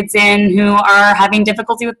had kids in who are having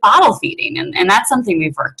difficulty with bottle feeding, and that's something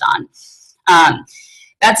we've worked on.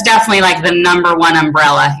 That's definitely like the number one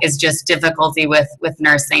umbrella, is just difficulty with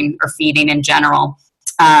nursing or feeding in general.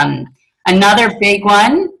 Another big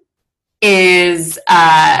one is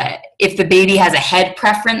if the baby has a head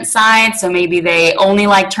preference side, so maybe they only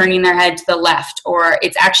like turning their head to the left, or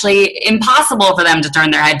it's actually impossible for them to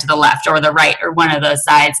turn their head to the left or the right, or one of those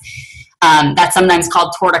sides. That's sometimes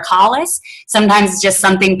called torticollis. Sometimes it's just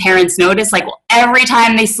something parents notice, like every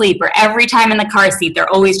time they sleep or every time in the car seat,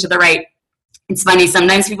 they're always to the right. It's funny,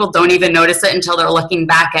 sometimes people don't even notice it until they're looking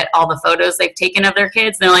back at all the photos they've taken of their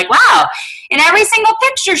kids. They're like, wow, in every single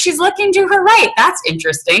picture, she's looking to her right. That's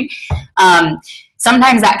interesting.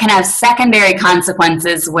 Sometimes that can have secondary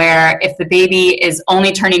consequences, where if the baby is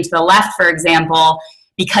only turning to the left, for example,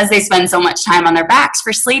 because they spend so much time on their backs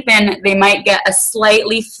for sleeping, they might get a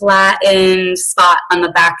slightly flattened spot on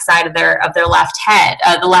the back side of their left head,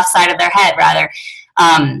 the left side of their head, rather.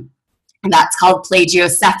 And that's called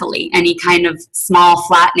plagiocephaly, any kind of small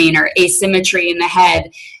flattening or asymmetry in the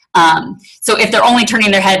head. So if they're only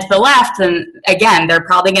turning their head to the left, then again, they're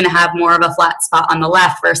probably going to have more of a flat spot on the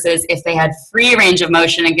left, versus if they had free range of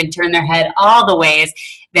motion and could turn their head all the ways,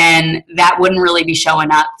 then that wouldn't really be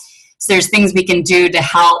showing up. So there's things we can do to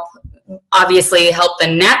help, obviously help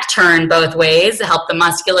the neck turn both ways, help the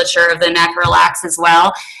musculature of the neck relax as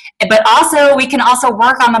well. But also, we can also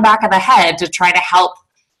work on the back of the head to try to help,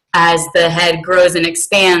 as the head grows and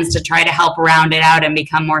expands, to try to help round it out and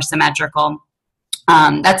become more symmetrical.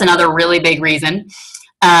 That's another really big reason.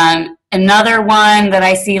 Another one that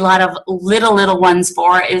I see a lot of little ones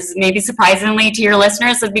for is, maybe surprisingly to your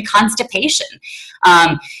listeners, would be constipation.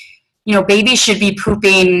 Babies should be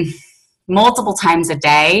pooping multiple times a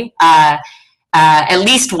day, at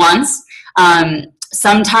least once.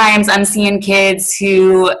 Sometimes I'm seeing kids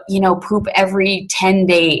who, poop every 10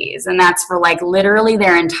 days, and that's for like literally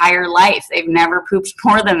their entire life. They've never pooped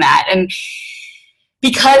more than that. And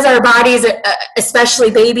because our bodies, especially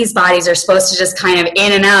babies' bodies, are supposed to just kind of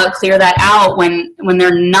in and out, clear that out when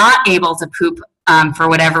they're not able to poop for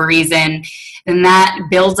whatever reason, then that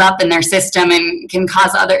builds up in their system and can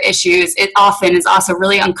cause other issues. It often is also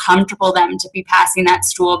really uncomfortable them to be passing that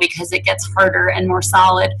stool, because it gets harder and more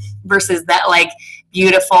solid, versus that like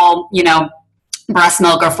beautiful, breast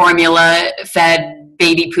milk or formula fed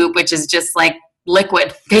baby poop, which is just like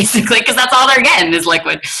liquid basically, because that's all they're getting is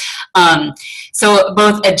liquid. So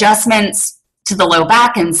both adjustments to the low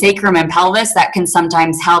back and sacrum and pelvis, that can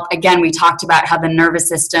sometimes help. Again, we talked about how the nervous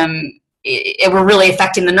system, we're really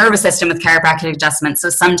affecting the nervous system with chiropractic adjustments. So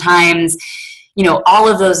sometimes, all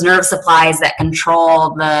of those nerve supplies that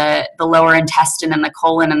control the lower intestine and the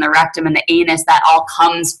colon and the rectum and the anus, that all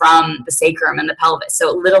comes from the sacrum and the pelvis.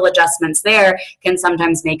 So little adjustments there can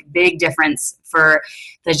sometimes make a big difference for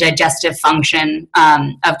the digestive function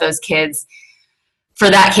of those kids. For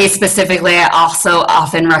that case specifically, I also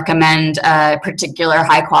often recommend a particular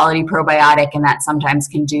high-quality probiotic, and that sometimes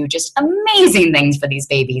can do just amazing things for these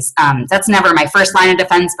babies. That's never my first line of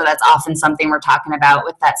defense, but that's often something we're talking about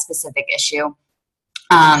with that specific issue.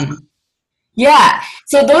 Yeah,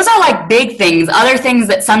 so those are like big things. Other things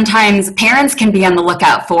that sometimes parents can be on the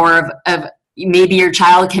lookout for of maybe your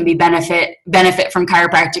child can be benefit from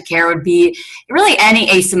chiropractic care would be really any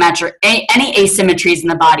asymmetries in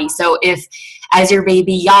the body. So if, as your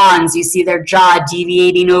baby yawns, you see their jaw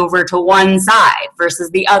deviating over to one side versus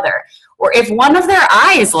the other, or if one of their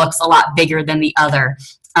eyes looks a lot bigger than the other,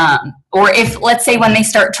 or if, let's say, when they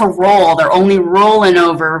start to roll, they're only rolling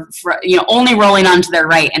over, only rolling onto their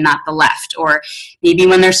right and not the left, or maybe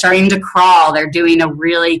when they're starting to crawl, they're doing a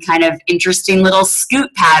really kind of interesting little scoot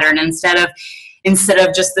pattern instead of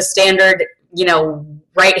just the standard,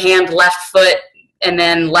 right hand, left foot, and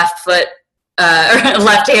then left foot,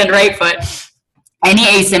 left hand, right foot. Any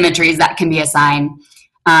asymmetries, that can be a sign.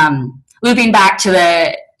 Looping back to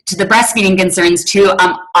the breastfeeding concerns too,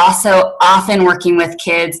 I'm also often working with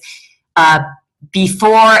kids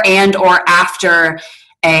before and or after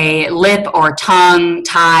a lip or tongue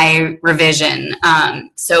tie revision.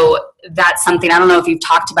 So that's something I don't know if you've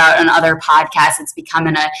talked about on other podcasts. It's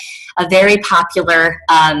becoming a very popular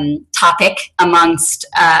topic amongst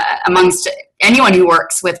anyone who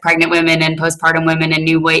works with pregnant women and postpartum women and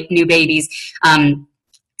new babies.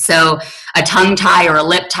 So a tongue tie or a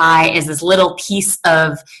lip tie is this little piece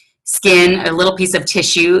of skin, a little piece of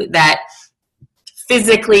tissue that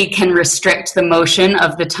physically can restrict the motion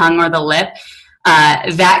of the tongue or the lip.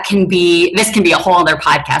 This can be a whole other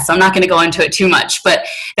podcast, so I'm not going to go into it too much, but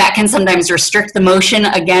that can sometimes restrict the motion,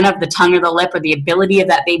 again, of the tongue or the lip, or the ability of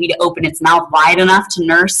that baby to open its mouth wide enough to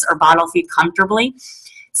nurse or bottle feed comfortably.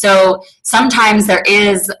 So sometimes there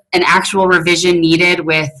is an actual revision needed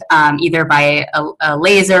with either by a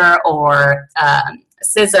laser or a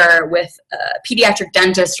scissor with a pediatric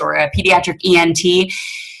dentist or a pediatric ENT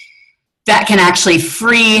that can actually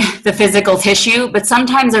free the physical tissue. But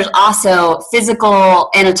sometimes there's also physical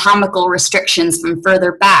anatomical restrictions from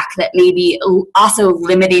further back that may be also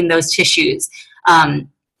limiting those tissues.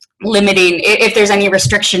 Limiting, if there's any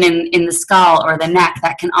restriction in the skull or the neck,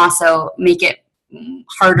 that can also make it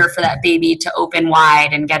harder for that baby to open wide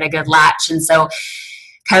and get a good latch. And so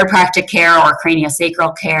chiropractic care or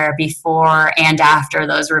craniosacral care before and after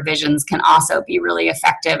those revisions can also be really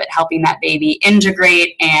effective at helping that baby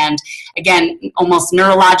integrate and, again, almost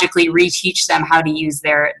neurologically reteach them how to use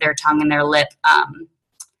their tongue and their lip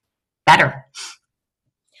better.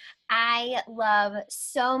 I love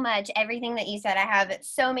so much everything that you said. I have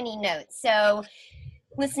so many notes. So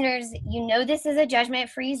listeners, you know this is a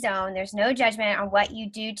judgment-free zone. There's no judgment on what you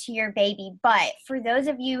do to your baby. But for those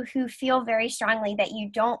of you who feel very strongly that you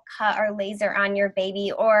don't cut or laser on your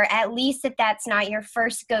baby, or at least that that's not your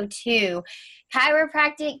first go-to,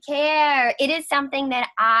 chiropractic care, it is something that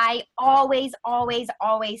I always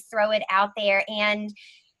throw it out there. And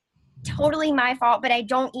totally my fault, but I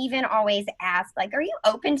don't even always ask, like, are you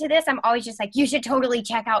open to this? I'm always just like, you should totally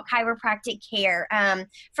check out chiropractic care.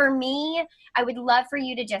 For me, I would love for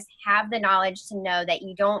you to just have the knowledge to know that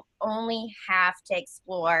you don't only have to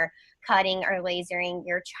explore cutting or lasering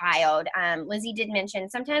your child. Lizzie did mention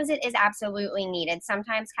sometimes it is absolutely needed.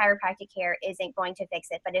 Sometimes chiropractic care isn't going to fix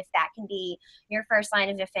it, but if that can be your first line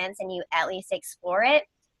of defense and you at least explore it,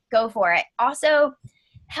 go for it. Also,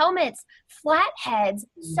 helmets, flat heads.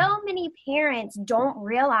 So many parents don't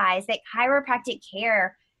realize that chiropractic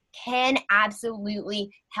care can absolutely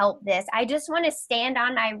help this. I just want to stand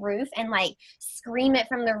on my roof and like scream it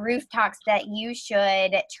from the rooftops that you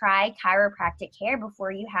should try chiropractic care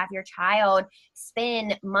before you have your child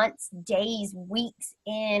spend months, days, weeks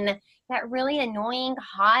in that really annoying,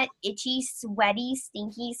 hot, itchy, sweaty,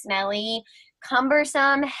 stinky, smelly,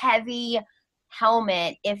 cumbersome, heavy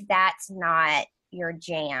helmet if that's not your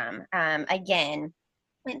jam. Again,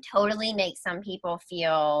 it totally makes some people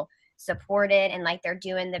feel supported and like they're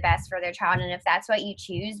doing the best for their child. And if that's what you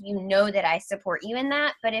choose, you know that I support you in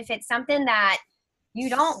that. But if it's something that you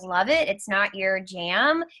don't love it, it's not your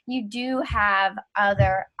jam, you do have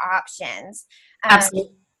other options.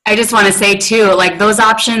 Absolutely. I just want to say too, like those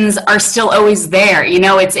options are still always there. You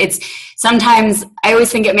know, it's sometimes I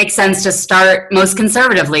always think it makes sense to start most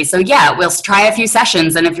conservatively. So yeah, we'll try a few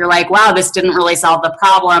sessions. And if you're like, wow, this didn't really solve the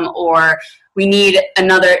problem, or we need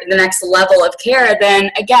the next level of care, then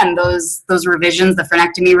again, those revisions, the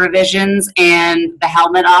frenectomy revisions and the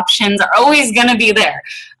helmet options are always going to be there.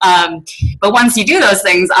 But once you do those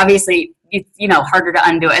things, obviously, it's, harder to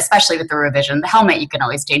undo it, especially with the revision. The helmet, you can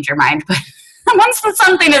always change your mind, but once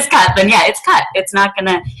something is cut, then yeah, it's cut. It's not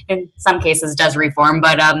gonna, in some cases, does reform,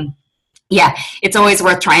 but yeah, it's always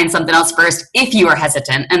worth trying something else first if you are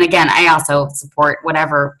hesitant. And again, I also support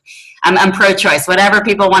whatever. I'm pro-choice. Whatever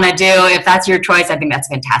people want to do, if that's your choice, I think that's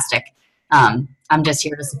fantastic. I'm just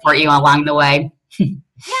here to support you along the way. Yeah,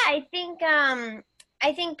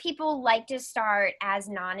 I think people like to start as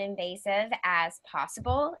non-invasive as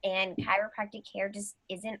possible, and chiropractic care just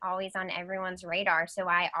isn't always on everyone's radar. So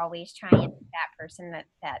I always try and be that person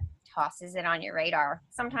that tosses it on your radar,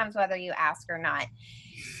 sometimes whether you ask or not.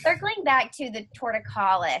 Circling back to the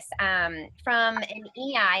torticollis, from an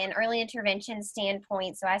EI, an early intervention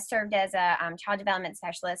standpoint, so I served as a child development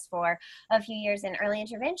specialist for a few years in early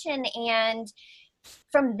intervention, and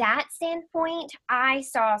from that standpoint, I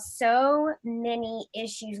saw so many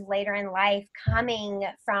issues later in life coming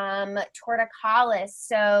from torticollis.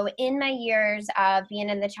 So in my years of being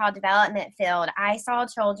in the child development field, I saw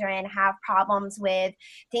children have problems with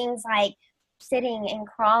things like sitting and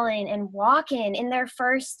crawling and walking in their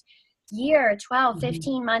first year, 12,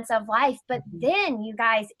 15 months of life. But then, you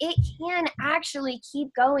guys, it can actually keep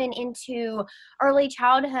going into early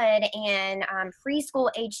childhood and preschool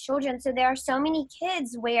age children. So there are so many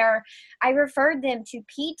kids where I referred them to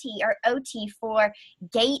PT or OT for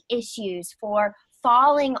gait issues, for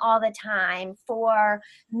falling all the time, for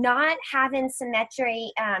not having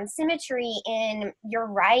symmetry in your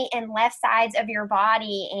right and left sides of your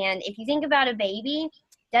body. And if you think about a baby,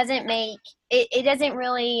 it doesn't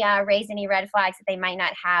really raise any red flags that they might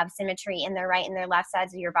not have symmetry in their right and their left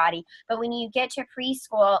sides of your body. But when you get to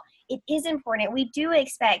preschool, it is important. We do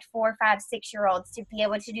expect 4, 5, 6-year-olds to be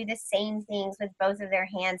able to do the same things with both of their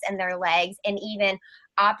hands and their legs, and even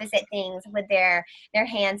opposite things with their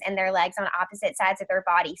hands and their legs on opposite sides of their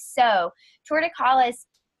body. So torticollis,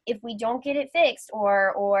 if we don't get it fixed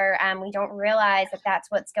or we don't realize that that's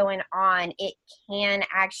what's going on, it can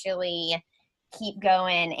actually keep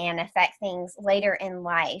going and affect things later in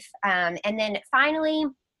life. And then finally,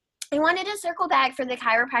 I wanted to circle back for the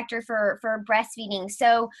chiropractor for breastfeeding.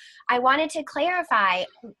 So I wanted to clarify,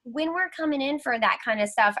 when we're coming in for that kind of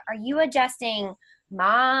stuff, are you adjusting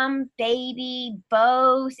mom, baby,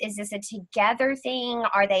 both? Is this a together thing?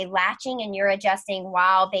 Are they latching and you're adjusting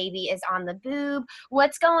while baby is on the boob?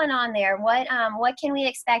 What's going on there? What can we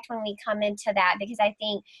expect when we come into that? Because I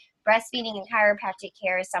think breastfeeding and chiropractic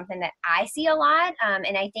care is something that I see a lot.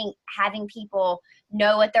 And I think having people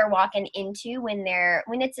know what they're walking into when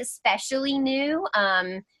it's especially new,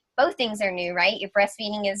 both things are new, right? If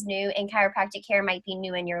breastfeeding is new and chiropractic care might be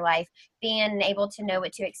new in your life, being able to know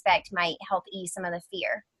what to expect might help ease some of the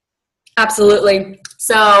fear. Absolutely.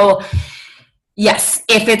 So yes,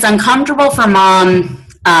 if it's uncomfortable for mom,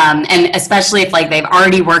 and especially if like they've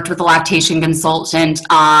already worked with a lactation consultant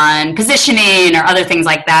on positioning or other things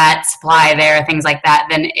like that, supply there, things like that,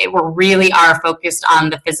 then we really are focused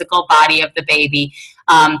on the physical body of the baby.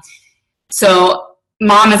 So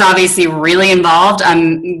mom is obviously really involved.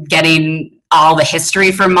 I'm getting all the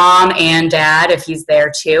history from mom and dad, if he's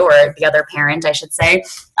there too, or the other parent, I should say.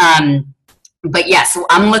 But yes,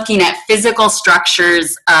 I'm looking at physical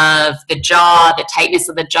structures of the jaw, the tightness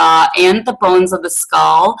of the jaw, and the bones of the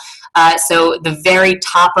skull. So the very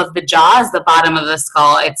top of the jaw is the bottom of the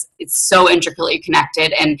skull. It's so intricately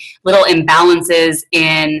connected, and little imbalances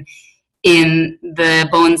in the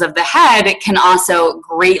bones of the head can also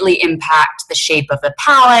greatly impact the shape of the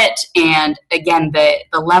palate, and again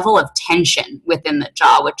the level of tension within the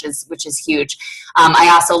jaw, which is huge. I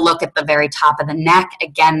also look at the very top of the neck,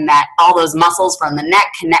 again, that all those muscles from the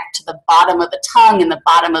neck connect to the bottom of the tongue and the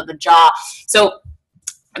bottom of the jaw. So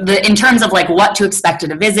in terms of like what to expect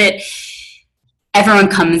at a visit, everyone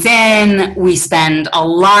comes in, we spend a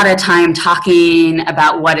lot of time talking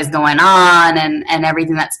about what is going on and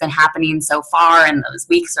everything that's been happening so far in those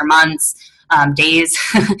weeks or months, days.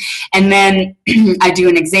 And then I do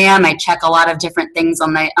an exam. I check a lot of different things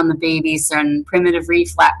on the babies, and primitive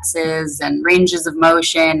reflexes and ranges of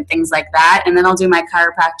motion, things like that. And then I'll do my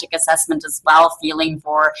chiropractic assessment as well, feeling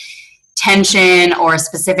for tension or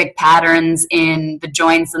specific patterns in the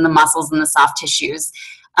joints and the muscles and the soft tissues.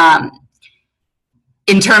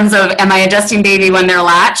 In terms of, am I adjusting baby when they're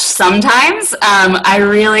latched? Sometimes. I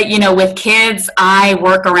really, with kids, I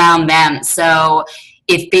work around them. So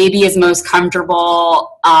if baby is most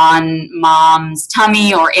comfortable on mom's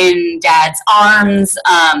tummy or in dad's arms,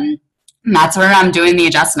 that's where I'm doing the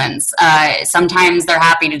adjustments. Sometimes they're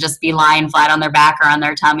happy to just be lying flat on their back or on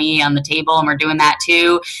their tummy on the table, and we're doing that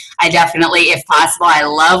too. I definitely, if possible, I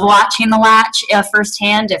love watching the latch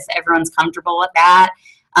firsthand if everyone's comfortable with that.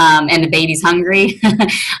 And the baby's hungry,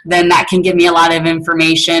 then that can give me a lot of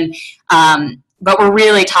information. But we're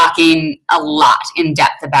really talking a lot in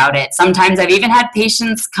depth about it. Sometimes I've even had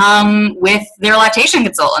patients come with their lactation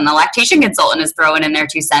consultant. The lactation consultant is throwing in their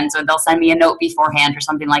 2 cents, or they'll send me a note beforehand or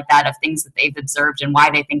something like that of things that they've observed and why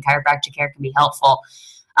they think chiropractic care can be helpful.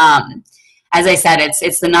 As I said,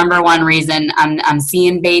 it's the number one reason I'm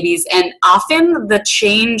seeing babies, and often the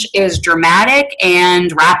change is dramatic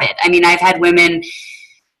and rapid. I mean, I've had women,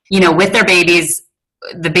 with their babies,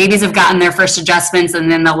 the babies have gotten their first adjustments,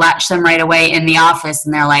 and then they'll latch them right away in the office,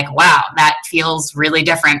 and they're like, wow, that feels really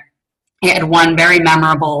different. I had one very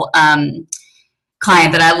memorable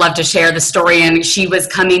client that I'd love to share the story, and she was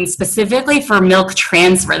coming specifically for milk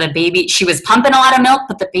transfer. The baby, she was pumping a lot of milk,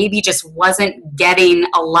 but the baby just wasn't getting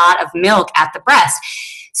a lot of milk at the breast.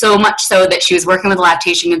 So much so that she was working with a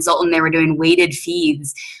lactation consultant. They were doing weighted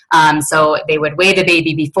feeds. So they would weigh the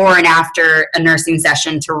baby before and after a nursing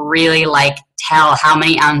session to really tell how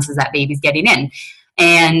many ounces that baby's getting in.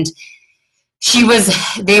 And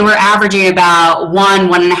they were averaging about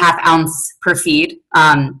 1.5 ounce per feed.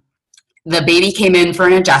 the baby came in for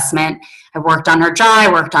an adjustment. I worked on her jaw,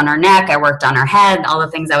 I worked on her neck, I worked on her head, all the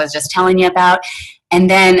things I was just telling you about. And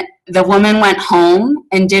then the woman went home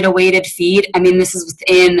and did a weighted feed. I mean, this is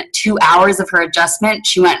within 2 hours of her adjustment.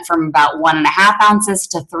 She went from about 1.5 ounces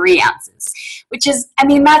to 3 ounces, which is, I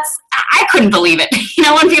mean, I couldn't believe it. You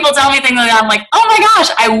know, when people tell me things like that, I'm like, oh my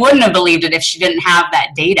gosh, I wouldn't have believed it if she didn't have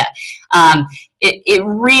that data. It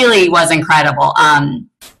really was incredible.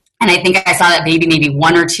 And I think I saw that baby maybe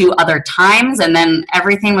 1 or 2 other times, and then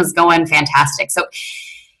everything was going fantastic. So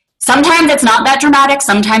sometimes it's not that dramatic.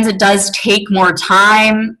 Sometimes it does take more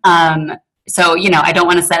time. So, you know, I don't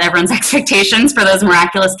want to set everyone's expectations for those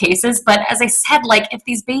miraculous cases. But as I said, like, if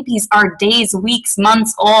these babies are days, weeks,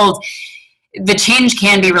 months old, the change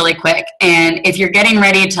can be really quick. And if you're getting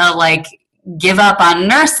ready to, like, give up on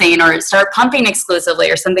nursing or start pumping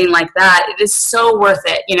exclusively or something like that, it is so worth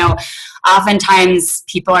it. You know, oftentimes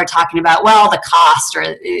people are talking about, well, the cost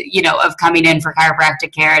or, you know, of coming in for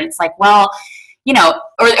chiropractic care. And it's like, well, you know,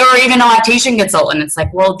 or even a lactation consultant. It's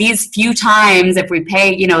like, well, these few times, if we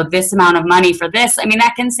pay, you know, this amount of money for this, I mean,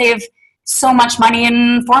 that can save so much money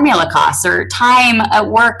in formula costs or time at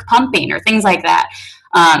work pumping or things like that.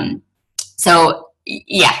 So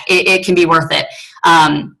yeah, it can be worth it.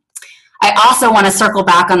 I also want to circle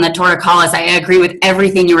back on the torticollis. I agree with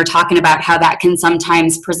everything you were talking about, how that can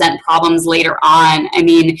sometimes present problems later on. I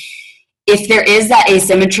mean, if there is that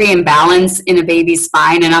asymmetry and balance in a baby's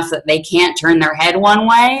spine enough that they can't turn their head one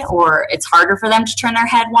way, or it's harder for them to turn their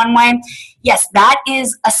head one way, yes, that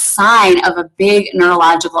is a sign of a big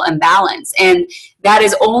neurological imbalance. And that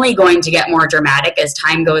is only going to get more dramatic as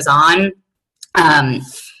time goes on.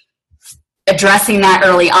 Addressing that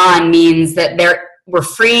early on means that we're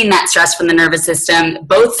freeing that stress from the nervous system.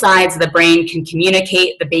 Both sides of the brain can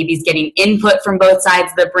communicate. The baby's getting input from both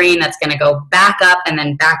sides of the brain that's going to go back up and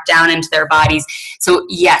then back down into their bodies. So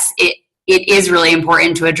yes, it is really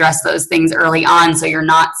important to address those things early on, so you're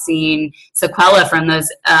not seeing sequelae from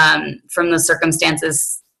those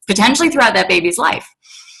circumstances potentially throughout that baby's life.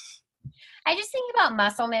 I just think about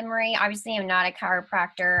muscle memory. Obviously, I'm not a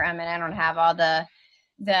chiropractor, and I don't have all the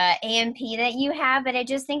AMP that you have, but I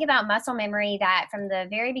just think about muscle memory, that from the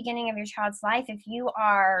very beginning of your child's life, if you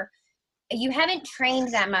haven't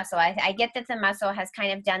trained that muscle, I get that the muscle has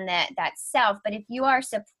kind of done that self, but if you are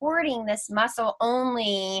supporting this muscle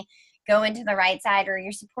only go into the right side, or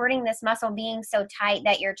you're supporting this muscle being so tight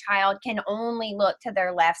that your child can only look to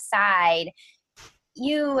their left side,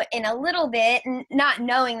 you, in a little bit, not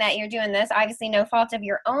knowing that you're doing this, obviously no fault of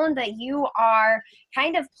your own, but you are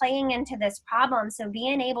kind of playing into this problem. So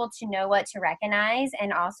being able to know what to recognize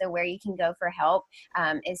and also where you can go for help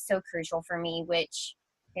is so crucial for me, which,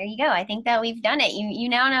 there you go. I think that we've done it. You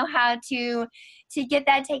now know how to get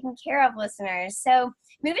that taken care of, listeners. So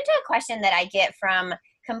moving to a question that I get from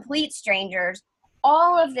complete strangers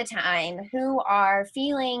all of the time, who are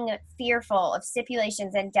feeling fearful of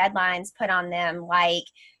stipulations and deadlines put on them, like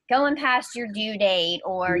going past your due date,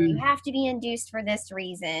 or you have to be induced for this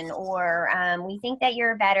reason, or we think that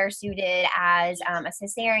you're better suited as a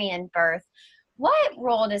cesarean birth. What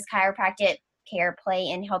role does chiropractic care play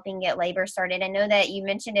in helping get labor started? I know that you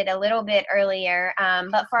mentioned it a little bit earlier,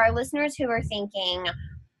 but for our listeners who are thinking,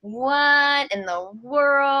 what in the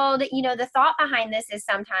world? You know, the thought behind this is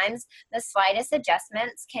sometimes the slightest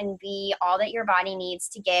adjustments can be all that your body needs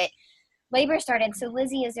to get labor started. So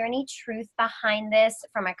Lizzie, is there any truth behind this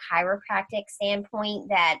from a chiropractic standpoint,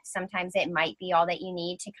 that sometimes it might be all that you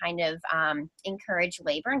need to kind of encourage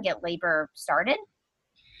labor and get labor started?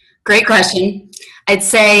 Great question. I'd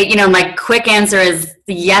say, you know, my quick answer is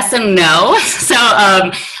yes and no.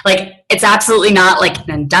 So, it's absolutely not like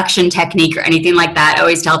an induction technique or anything like that. I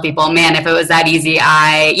always tell people, man, if it was that easy,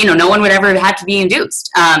 no one would ever have to be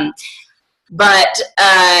induced. But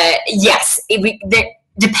yes,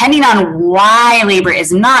 depending on why labor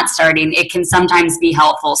is not starting, it can sometimes be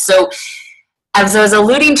helpful. So, as I was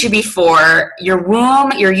alluding to before, your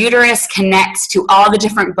womb, your uterus connects to all the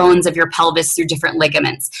different bones of your pelvis through different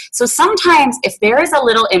ligaments. So sometimes if there is a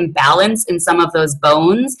little imbalance in some of those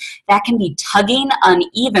bones, that can be tugging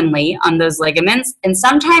unevenly on those ligaments and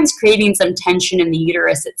sometimes creating some tension in the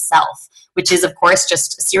uterus itself, which is, of course,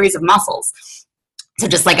 just a series of muscles. So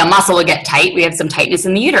just like a muscle will get tight, we have some tightness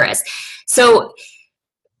in the uterus. So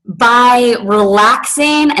by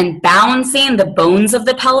relaxing and balancing the bones of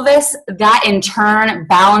the pelvis, that in turn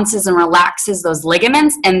balances and relaxes those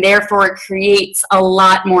ligaments, and therefore it creates a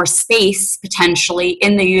lot more space potentially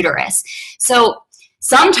in the uterus. So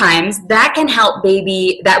sometimes that can help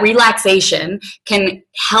baby, that relaxation can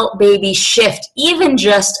help baby shift even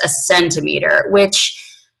just a centimeter, which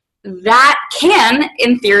that can,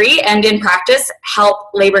 in theory and in practice, help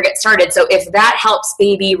labor get started. So if that helps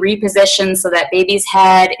baby reposition so that baby's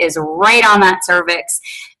head is right on that cervix,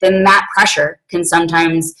 then that pressure can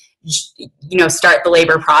sometimes, start the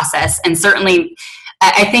labor process. And certainly,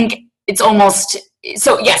 I think it's almost,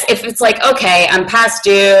 so yes, if it's like, okay, I'm past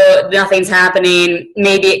due, nothing's happening,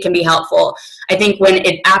 maybe it can be helpful. I think when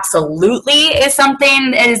it absolutely is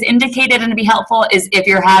something that is indicated and to be helpful is if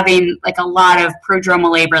you're having like a lot of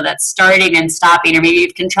prodromal labor that's starting and stopping, or maybe you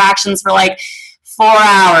have contractions for like 4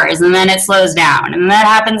 hours and then it slows down, and that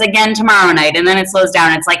happens again tomorrow night and then it slows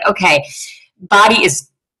down. It's like, okay,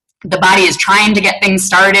 the body is trying to get things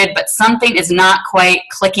started, but something is not quite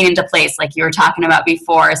clicking into place, like you were talking about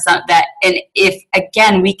before. And if,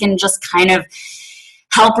 again, we can just kind of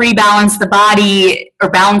help rebalance the body,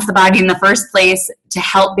 or balance the body in the first place, to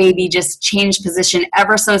help baby just change position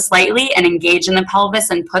ever so slightly and engage in the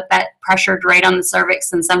pelvis and put that pressure right on the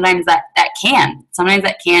cervix. And sometimes that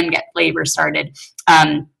can get labor started.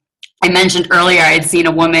 I mentioned earlier I had seen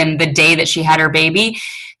a woman the day that she had her baby.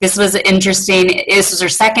 This was interesting. This was her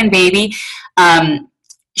second baby.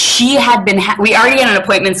 She had been, we already had an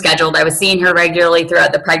appointment scheduled. I was seeing her regularly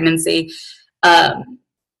throughout the pregnancy.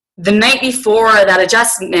 The night before that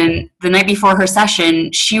adjustment, the night before her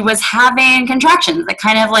session, she was having contractions that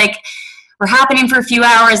kind of like were happening for a few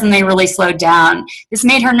hours and they really slowed down. This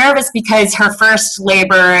made her nervous because her first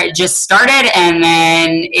labor just started and then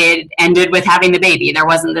it ended with having the baby. There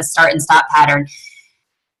wasn't this start and stop pattern.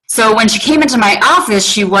 So when she came into my office,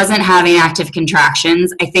 she wasn't having active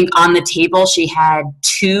contractions. I think on the table she had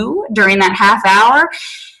 2 during that half hour.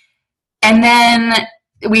 And then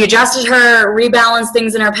we adjusted her, rebalanced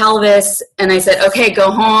things in her pelvis, and I said, okay,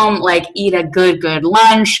 go home, like eat a good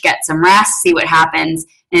lunch, get some rest, see what happens.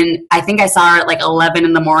 And I think I saw her at like 11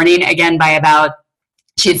 in the morning, again by about,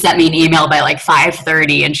 she had sent me an email by like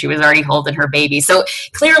 5:30 and she was already holding her baby. So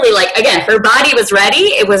clearly, like, again, her body was ready.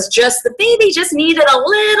 It was just the baby just needed a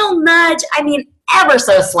little nudge. I mean, ever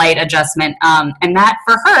so slight adjustment. And that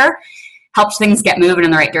for her helped things get moving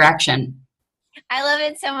in the right direction. I love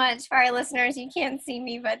it so much. For our listeners, you can't see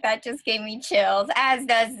me, but that just gave me chills, as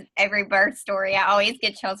does every birth story. I always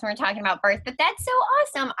get chills when we're talking about birth, but that's so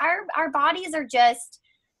awesome. Our bodies are just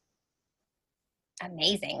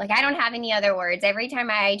amazing. Like, I don't have any other words. Every time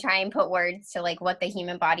I try and put words to like what the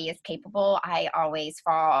human body is capable, I always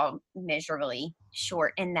fall miserably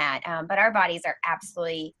short in that. But our bodies are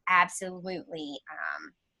absolutely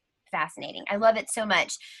fascinating. I love it so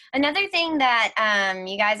much. Another thing that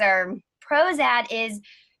you guys are pros at is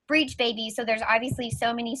breech babies. So there's obviously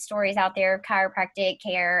so many stories out there of chiropractic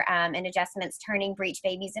care and adjustments turning breech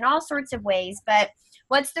babies in all sorts of ways. But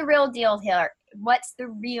what's the real deal here? What's the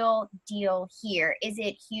real deal here? Is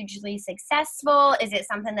it hugely successful? Is it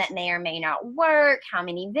something that may or may not work? How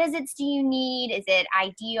many visits do you need? Is it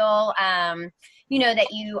ideal, that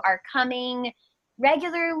you are coming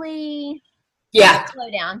regularly? Yeah. Slow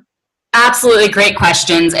down. Absolutely great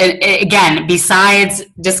questions. And again, besides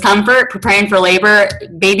discomfort, preparing for labor,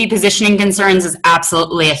 baby positioning concerns is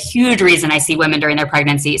absolutely a huge reason I see women during their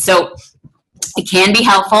pregnancy. So it can be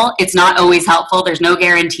helpful. It's not always helpful. There's no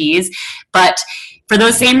guarantees. But for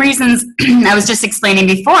those same reasons I was just explaining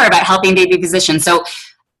before about helping baby position. So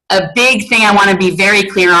a big thing I want to be very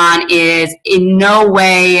clear on is in no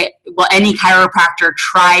way will any chiropractor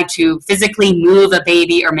try to physically move a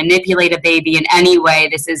baby or manipulate a baby in any way.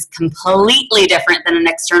 This is completely different than an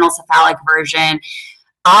external cephalic version.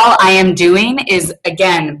 All I am doing is,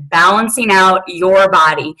 again, balancing out your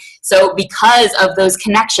body. So because of those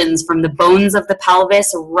connections from the bones of the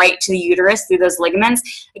pelvis right to the uterus through those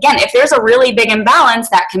ligaments, again, if there's a really big imbalance,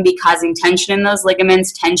 that can be causing tension in those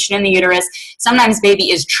ligaments, tension in the uterus. Sometimes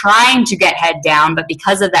baby is trying to get head down, but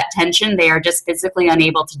because of that tension, they are just physically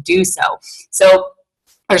unable to do so. So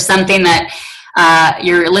there's something that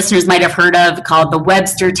your listeners might have heard of called the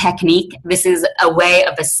Webster technique. This is a way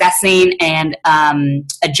of assessing and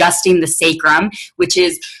adjusting the sacrum, which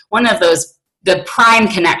is one of the prime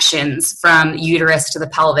connections from uterus to the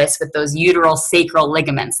pelvis with those uteral sacral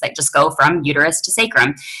ligaments that just go from uterus to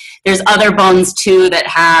sacrum. There's other bones too that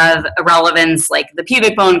have a relevance, like the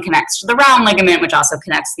pubic bone connects to the round ligament, which also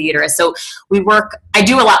connects to the uterus. So I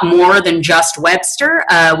do a lot more than just Webster.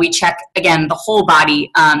 We check, again, the whole body.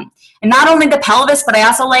 And not only the pelvis, but I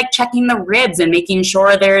also like checking the ribs and making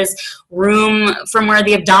sure there's room from where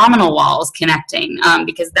the abdominal wall is connecting,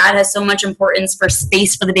 because that has so much importance for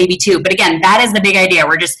space for the baby too. But again, that is the big idea.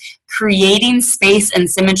 We're just creating space and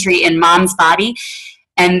symmetry in mom's body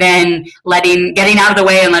and then getting out of the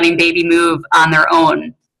way and letting baby move on their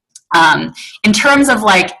own. In terms of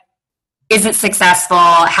like is it successful?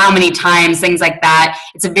 How many times? Things like that.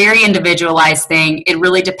 It's a very individualized thing. It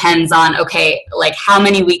really depends on, okay, like how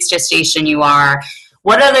many weeks gestation you are.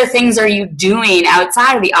 What other things are you doing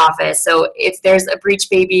outside of the office? So if there's a breech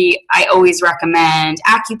baby, I always recommend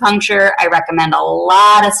acupuncture. I recommend a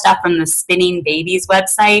lot of stuff from the Spinning Babies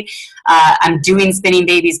website. I'm doing Spinning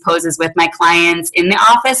Babies poses with my clients in the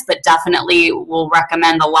office, but definitely will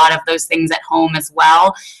recommend a lot of those things at home as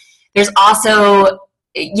well. There's also,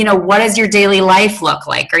 what does your daily life look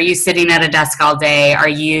like? Are you sitting at a desk all day? Are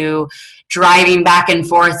you driving back and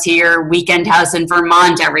forth to your weekend house in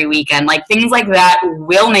Vermont every weekend? Like things like that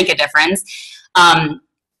will make a difference.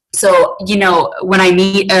 So, when I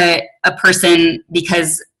meet a person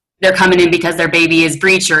because they're coming in because their baby is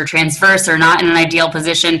breech or transverse or not in an ideal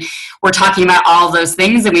position, we're talking about all those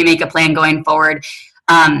things and we make a plan going forward.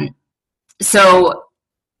 So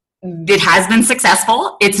it has been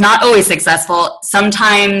successful. It's not always successful.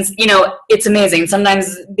 Sometimes, it's amazing.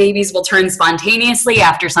 Sometimes babies will turn spontaneously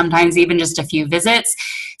after sometimes even just a few visits.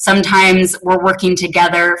 Sometimes we're working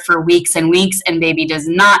together for weeks and weeks and baby does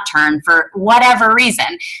not turn for whatever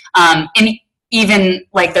reason. And even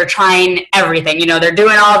like they're trying everything, they're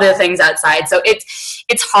doing all the things outside. So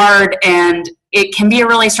it's hard and it can be a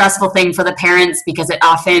really stressful thing for the parents because it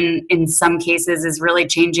often, in some cases, is really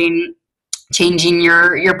changing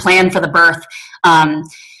your plan for the birth.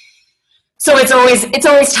 So it's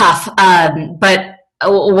always tough, but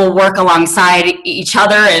we'll work alongside each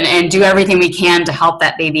other and do everything we can to help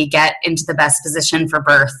that baby get into the best position for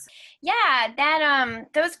birth. Yeah, that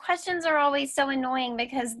those questions are always so annoying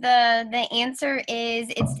because the answer is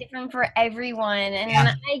it's different for everyone. And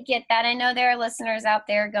yeah. I get that. I know there are listeners out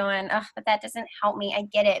there going, oh, but that doesn't help me. I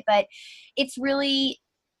get it. But it's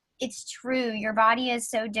true. Your body is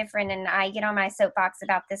so different. And I get on my soapbox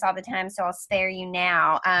about this all the time, so I'll spare you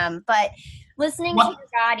now. But listening to your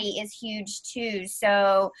body is huge too.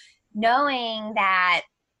 So knowing that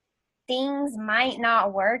things might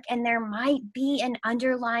not work and there might be an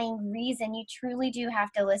underlying reason, you truly do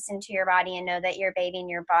have to listen to your body and know that your baby and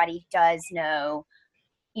your body does know,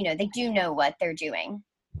 they do know what they're doing.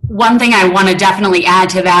 One thing I want to definitely add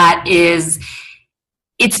to that is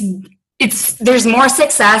there's more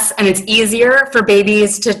success and it's easier for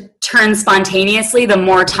babies to turn spontaneously the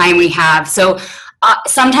more time we have. So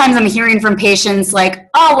sometimes I'm hearing from patients like,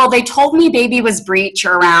 oh, well, they told me baby was breech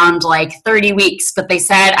around like 30 weeks, but they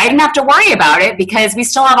said I didn't have to worry about it because we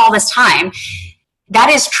still have all this time.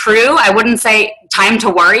 That is true. I wouldn't say time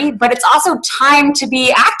to worry, but it's also time to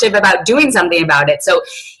be active about doing something about it. So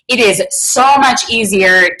it is so much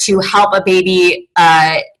easier to help a baby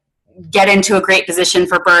get into a great position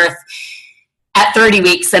for birth at 30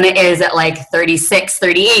 weeks than it is at like 36,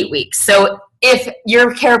 38 weeks. So if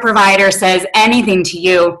your care provider says anything to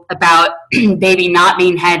you about baby not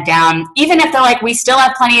being head down, even if they're like, we still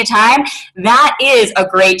have plenty of time, that is a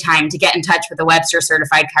great time to get in touch with a Webster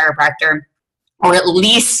certified chiropractor, or at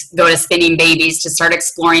least go to Spinning Babies to start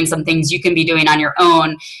exploring some things you can be doing on your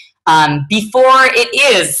own before it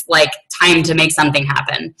is like time to make something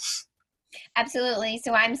happen. Absolutely.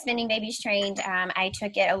 So I'm Spinning Babies trained. I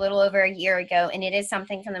took it a little over a year ago, and it is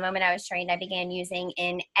something from the moment I was trained I began using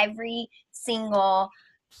in every single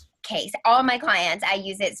case. All my clients, I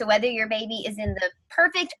use it. So whether your baby is in the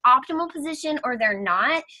perfect optimal position or they're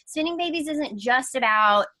not, Spinning Babies isn't just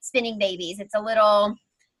about spinning babies. It's a little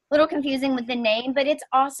confusing with the name, but it's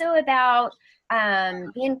also about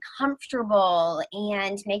being comfortable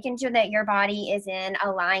and making sure that your body is in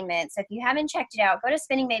alignment. So if you haven't checked it out, go to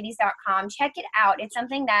spinningbabies.com, check it out. It's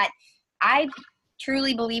something that I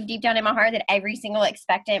truly believe deep down in my heart that every single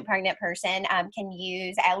expectant pregnant person can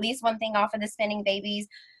use at least one thing off of the Spinning Babies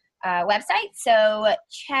website. So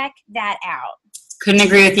check that out. Couldn't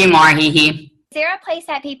agree with you more, Hee. Is there a place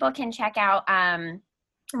that people can check out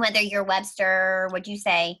whether you're Webster, would you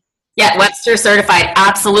say? Yeah, Webster certified,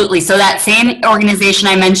 absolutely. So that same organization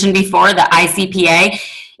I mentioned before, the ICPA,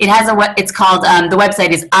 it has it's called, the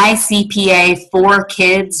website is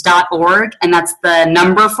icpa4kids.org, and that's the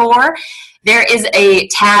number 4. There is a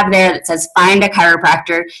tab there that says Find a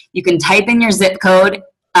Chiropractor. You can type in your zip code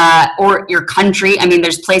or your country. I mean,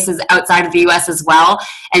 there's places outside of the U.S. as well,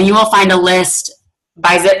 and you will find a list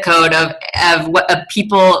by zip code of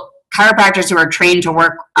people, chiropractors who are trained to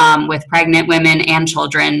work with pregnant women and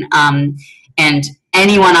children, and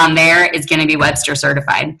anyone on there is going to be Webster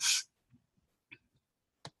certified.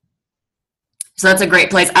 So that's a great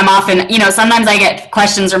place. I'm often, sometimes I get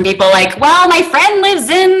questions from people like, well, my friend lives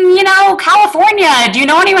in, California. Do you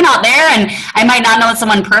know anyone out there? And I might not know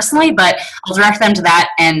someone personally, but I'll direct them to that.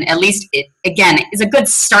 And at least, it, again, is a good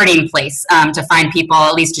starting place to find people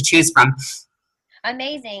at least to choose from.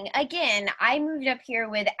 Amazing. Again, I moved up here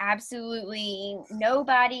with absolutely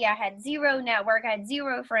nobody. I had zero network. I had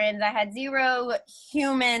zero friends. I had zero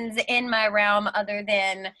humans in my realm other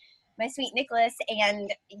than my sweet Nicholas.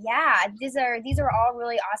 And yeah, these are all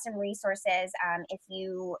really awesome resources. If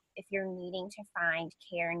you're needing to find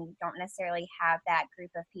care and you don't necessarily have that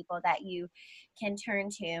group of people that you can turn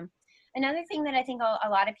to. Another thing that I think a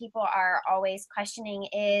lot of people are always questioning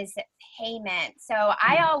is payment. So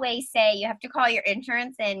I always say you have to call your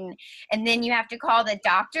insurance and then you have to call the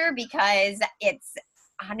doctor, because it's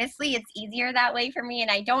honestly it's easier that way for me,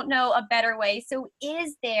 and I don't know a better way. So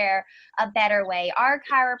is there a better way? Are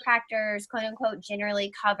chiropractors quote unquote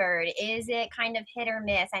generally covered? Is it kind of hit or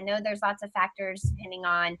miss? I know there's lots of factors depending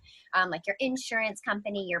on like your insurance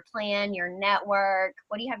company, your plan, your network.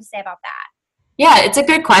 What do you have to say about that? Yeah, it's a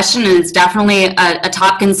good question, and it's definitely a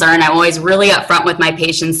top concern. I'm always really upfront with my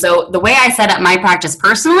patients. So the way I set up my practice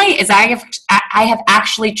personally is I have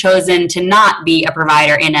actually chosen to not be a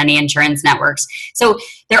provider in any insurance networks. So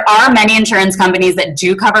there are many insurance companies that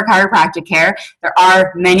do cover chiropractic care. There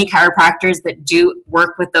are many chiropractors that do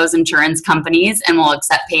work with those insurance companies and will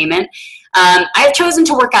accept payment. I've chosen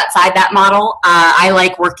to work outside that model. I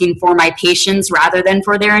like working for my patients rather than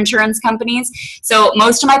for their insurance companies. So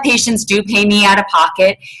most of my patients do pay me out of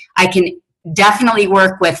pocket. I can definitely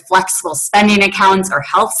work with flexible spending accounts or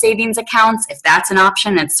health savings accounts if that's an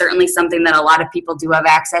option. It's certainly something that a lot of people do have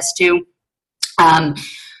access to.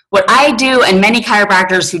 What I do, and many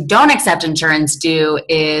chiropractors who don't accept insurance do,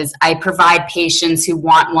 is I provide patients who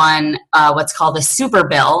want one, what's called a super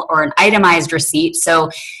bill or an itemized receipt. So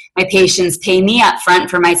my patients pay me up front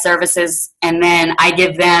for my services, and then I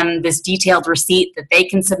give them this detailed receipt that they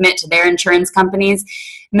can submit to their insurance companies.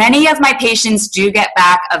 Many of my patients do get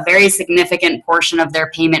back a very significant portion of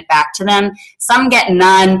their payment back to them. Some get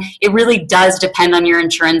none. It really does depend on your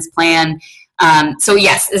insurance plan. So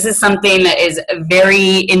yes, this is something that is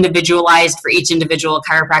very individualized for each individual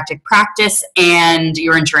chiropractic practice and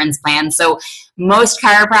your insurance plan. So most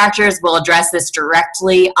chiropractors will address this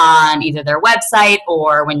directly on either their website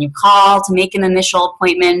or when you call to make an initial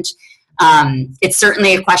appointment. It's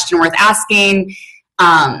certainly a question worth asking.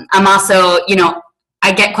 I'm also,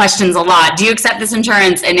 I get questions a lot. Do you accept this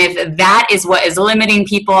insurance? And if that is what is limiting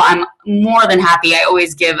people, I'm more than happy. I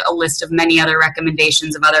always give a list of many other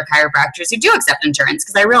recommendations of other chiropractors who do accept insurance,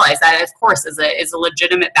 because I realize that, of course, is a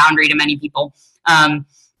legitimate boundary to many people.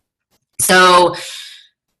 So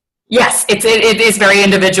yes, it is very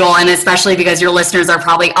individual, and especially because your listeners are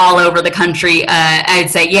probably all over the country, I'd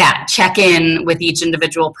say, yeah, check in with each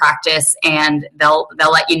individual practice, and they'll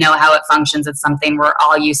let you know how it functions. It's something we're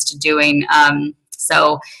all used to doing.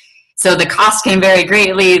 So the cost can vary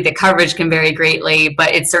greatly, the coverage can vary greatly,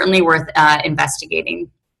 but it's certainly worth investigating.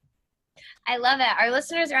 I love it. Our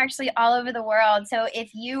listeners are actually all over the world. So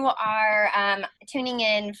if you are tuning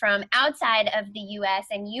in from outside of the U.S.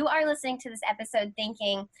 and you are listening to this episode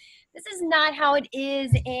thinking, this is not how it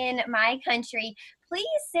is in my country, please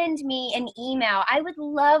send me an email. I would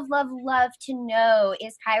love, love, love to know,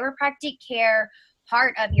 is chiropractic care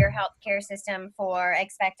part of your healthcare system for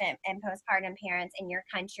expectant and postpartum parents in your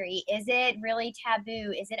country? Is it really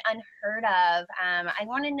taboo? Is it unheard of? I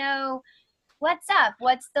want to know what's up.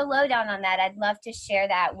 What's the lowdown on that? I'd love to share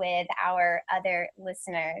that with our other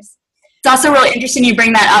listeners. It's also really interesting you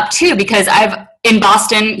bring that up too, because in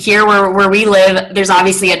Boston here where we live, there's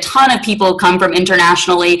obviously a ton of people who come from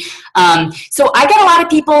internationally. So I get a lot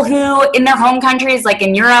of people who in their home countries, like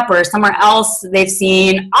in Europe or somewhere else, they've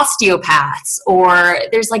seen osteopaths, or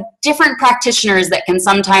there's like different practitioners that can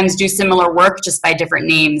sometimes do similar work just by different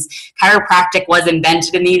names. Chiropractic was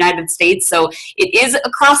invented in the United States, so it is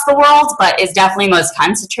across the world, but is definitely most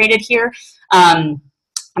concentrated here.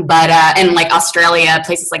 And like Australia,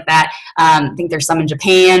 places like that. I think there's some in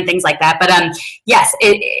Japan, things like that. But yes,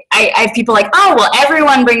 I have people like, oh, well,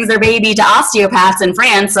 everyone brings their baby to osteopaths in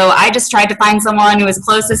France, so I just tried to find someone who was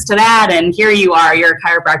closest to that, and here you are, you're a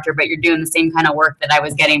chiropractor, but you're doing the same kind of work that I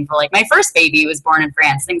was getting for like my first baby who was born in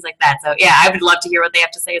France, things like that. So yeah, I would love to hear what they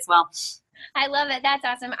have to say as well. I love it. That's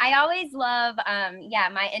awesome. I always love,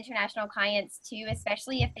 my international clients too,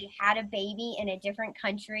 especially if they had a baby in a different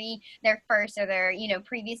country, their first or their,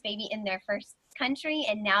 previous baby in their first country,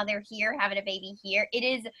 and now they're here having a baby here. It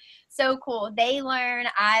is so cool. They learn,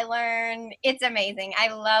 I learn. It's amazing.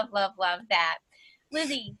 I love, love, love that.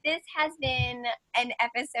 Lizzie, this has been an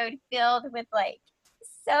episode filled with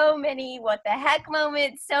so many what the heck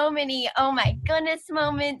moments, so many oh my goodness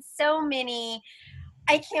moments, so many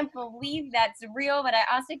I can't believe that's real, but I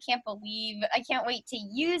also I can't wait to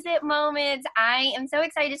use it moments. I am so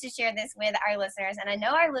excited to share this with our listeners. And I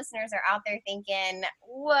know our listeners are out there thinking,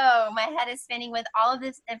 whoa, my head is spinning with all of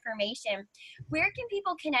this information. Where can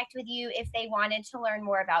people connect with you if they wanted to learn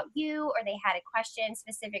more about you, or they had a question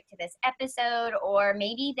specific to this episode, or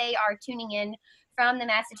maybe they are tuning in from the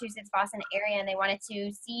Massachusetts, Boston area and they wanted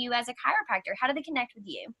to see you as a chiropractor? How do they connect with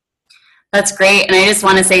you? That's great. And I just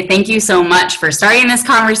want to say thank you so much for starting this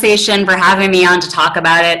conversation, for having me on to talk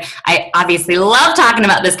about it. I obviously love talking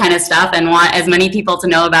about this kind of stuff and want as many people to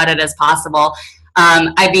know about it as possible.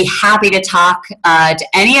 I'd be happy to talk to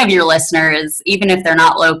any of your listeners, even if they're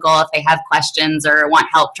not local, if they have questions or want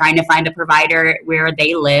help trying to find a provider where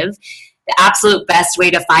they live. The absolute best way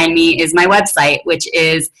to find me is my website, which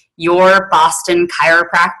is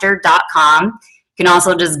yourbostonchiropractor.com. You can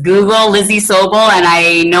also just Google Lizzie Sobel, and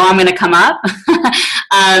I know I'm going to come up.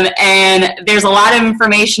 And there's a lot of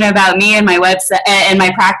information about me and my website and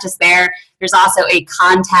my practice there. There's also a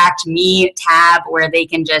contact me tab where they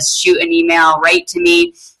can just shoot an email right to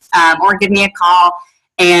me or give me a call,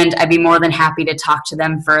 and I'd be more than happy to talk to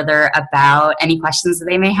them further about any questions that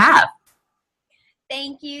they may have.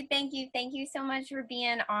 Thank you so much for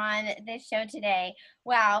being on this show today.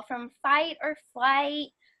 Wow, from fight or flight,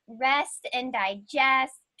 rest and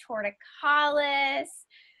digest, torticollis,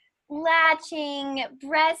 latching,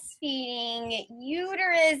 breastfeeding,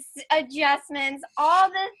 uterus adjustments, all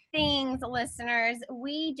the things, listeners.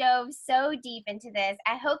 We dove so deep into this.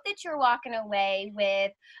 I hope that you're walking away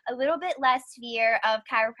with a little bit less fear of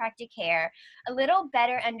chiropractic care, a little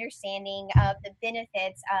better understanding of the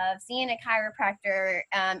benefits of seeing a chiropractor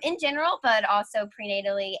in general, but also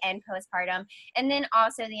prenatally and postpartum, and then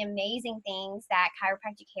also the amazing things that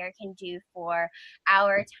chiropractic care can do for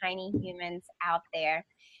our tiny humans out there.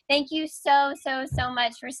 Thank you so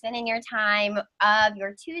much for spending your time of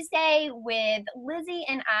your Tuesday with Lizzie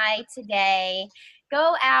and I today.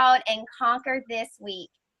 Go out and conquer this week.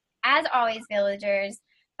 As always, villagers,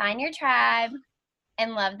 find your tribe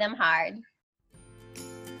and love them hard.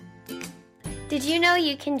 Did you know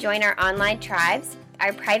you can join our online tribes?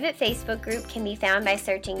 Our private Facebook group can be found by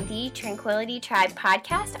searching the Tranquility Tribe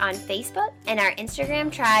podcast on Facebook, and our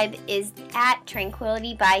Instagram tribe is at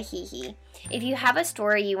Tranquility by Hihi. If you have a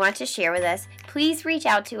story you want to share with us, please reach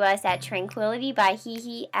out to us at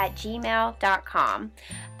tranquilitybyhihi@gmail.com.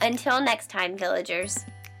 Until next time, villagers.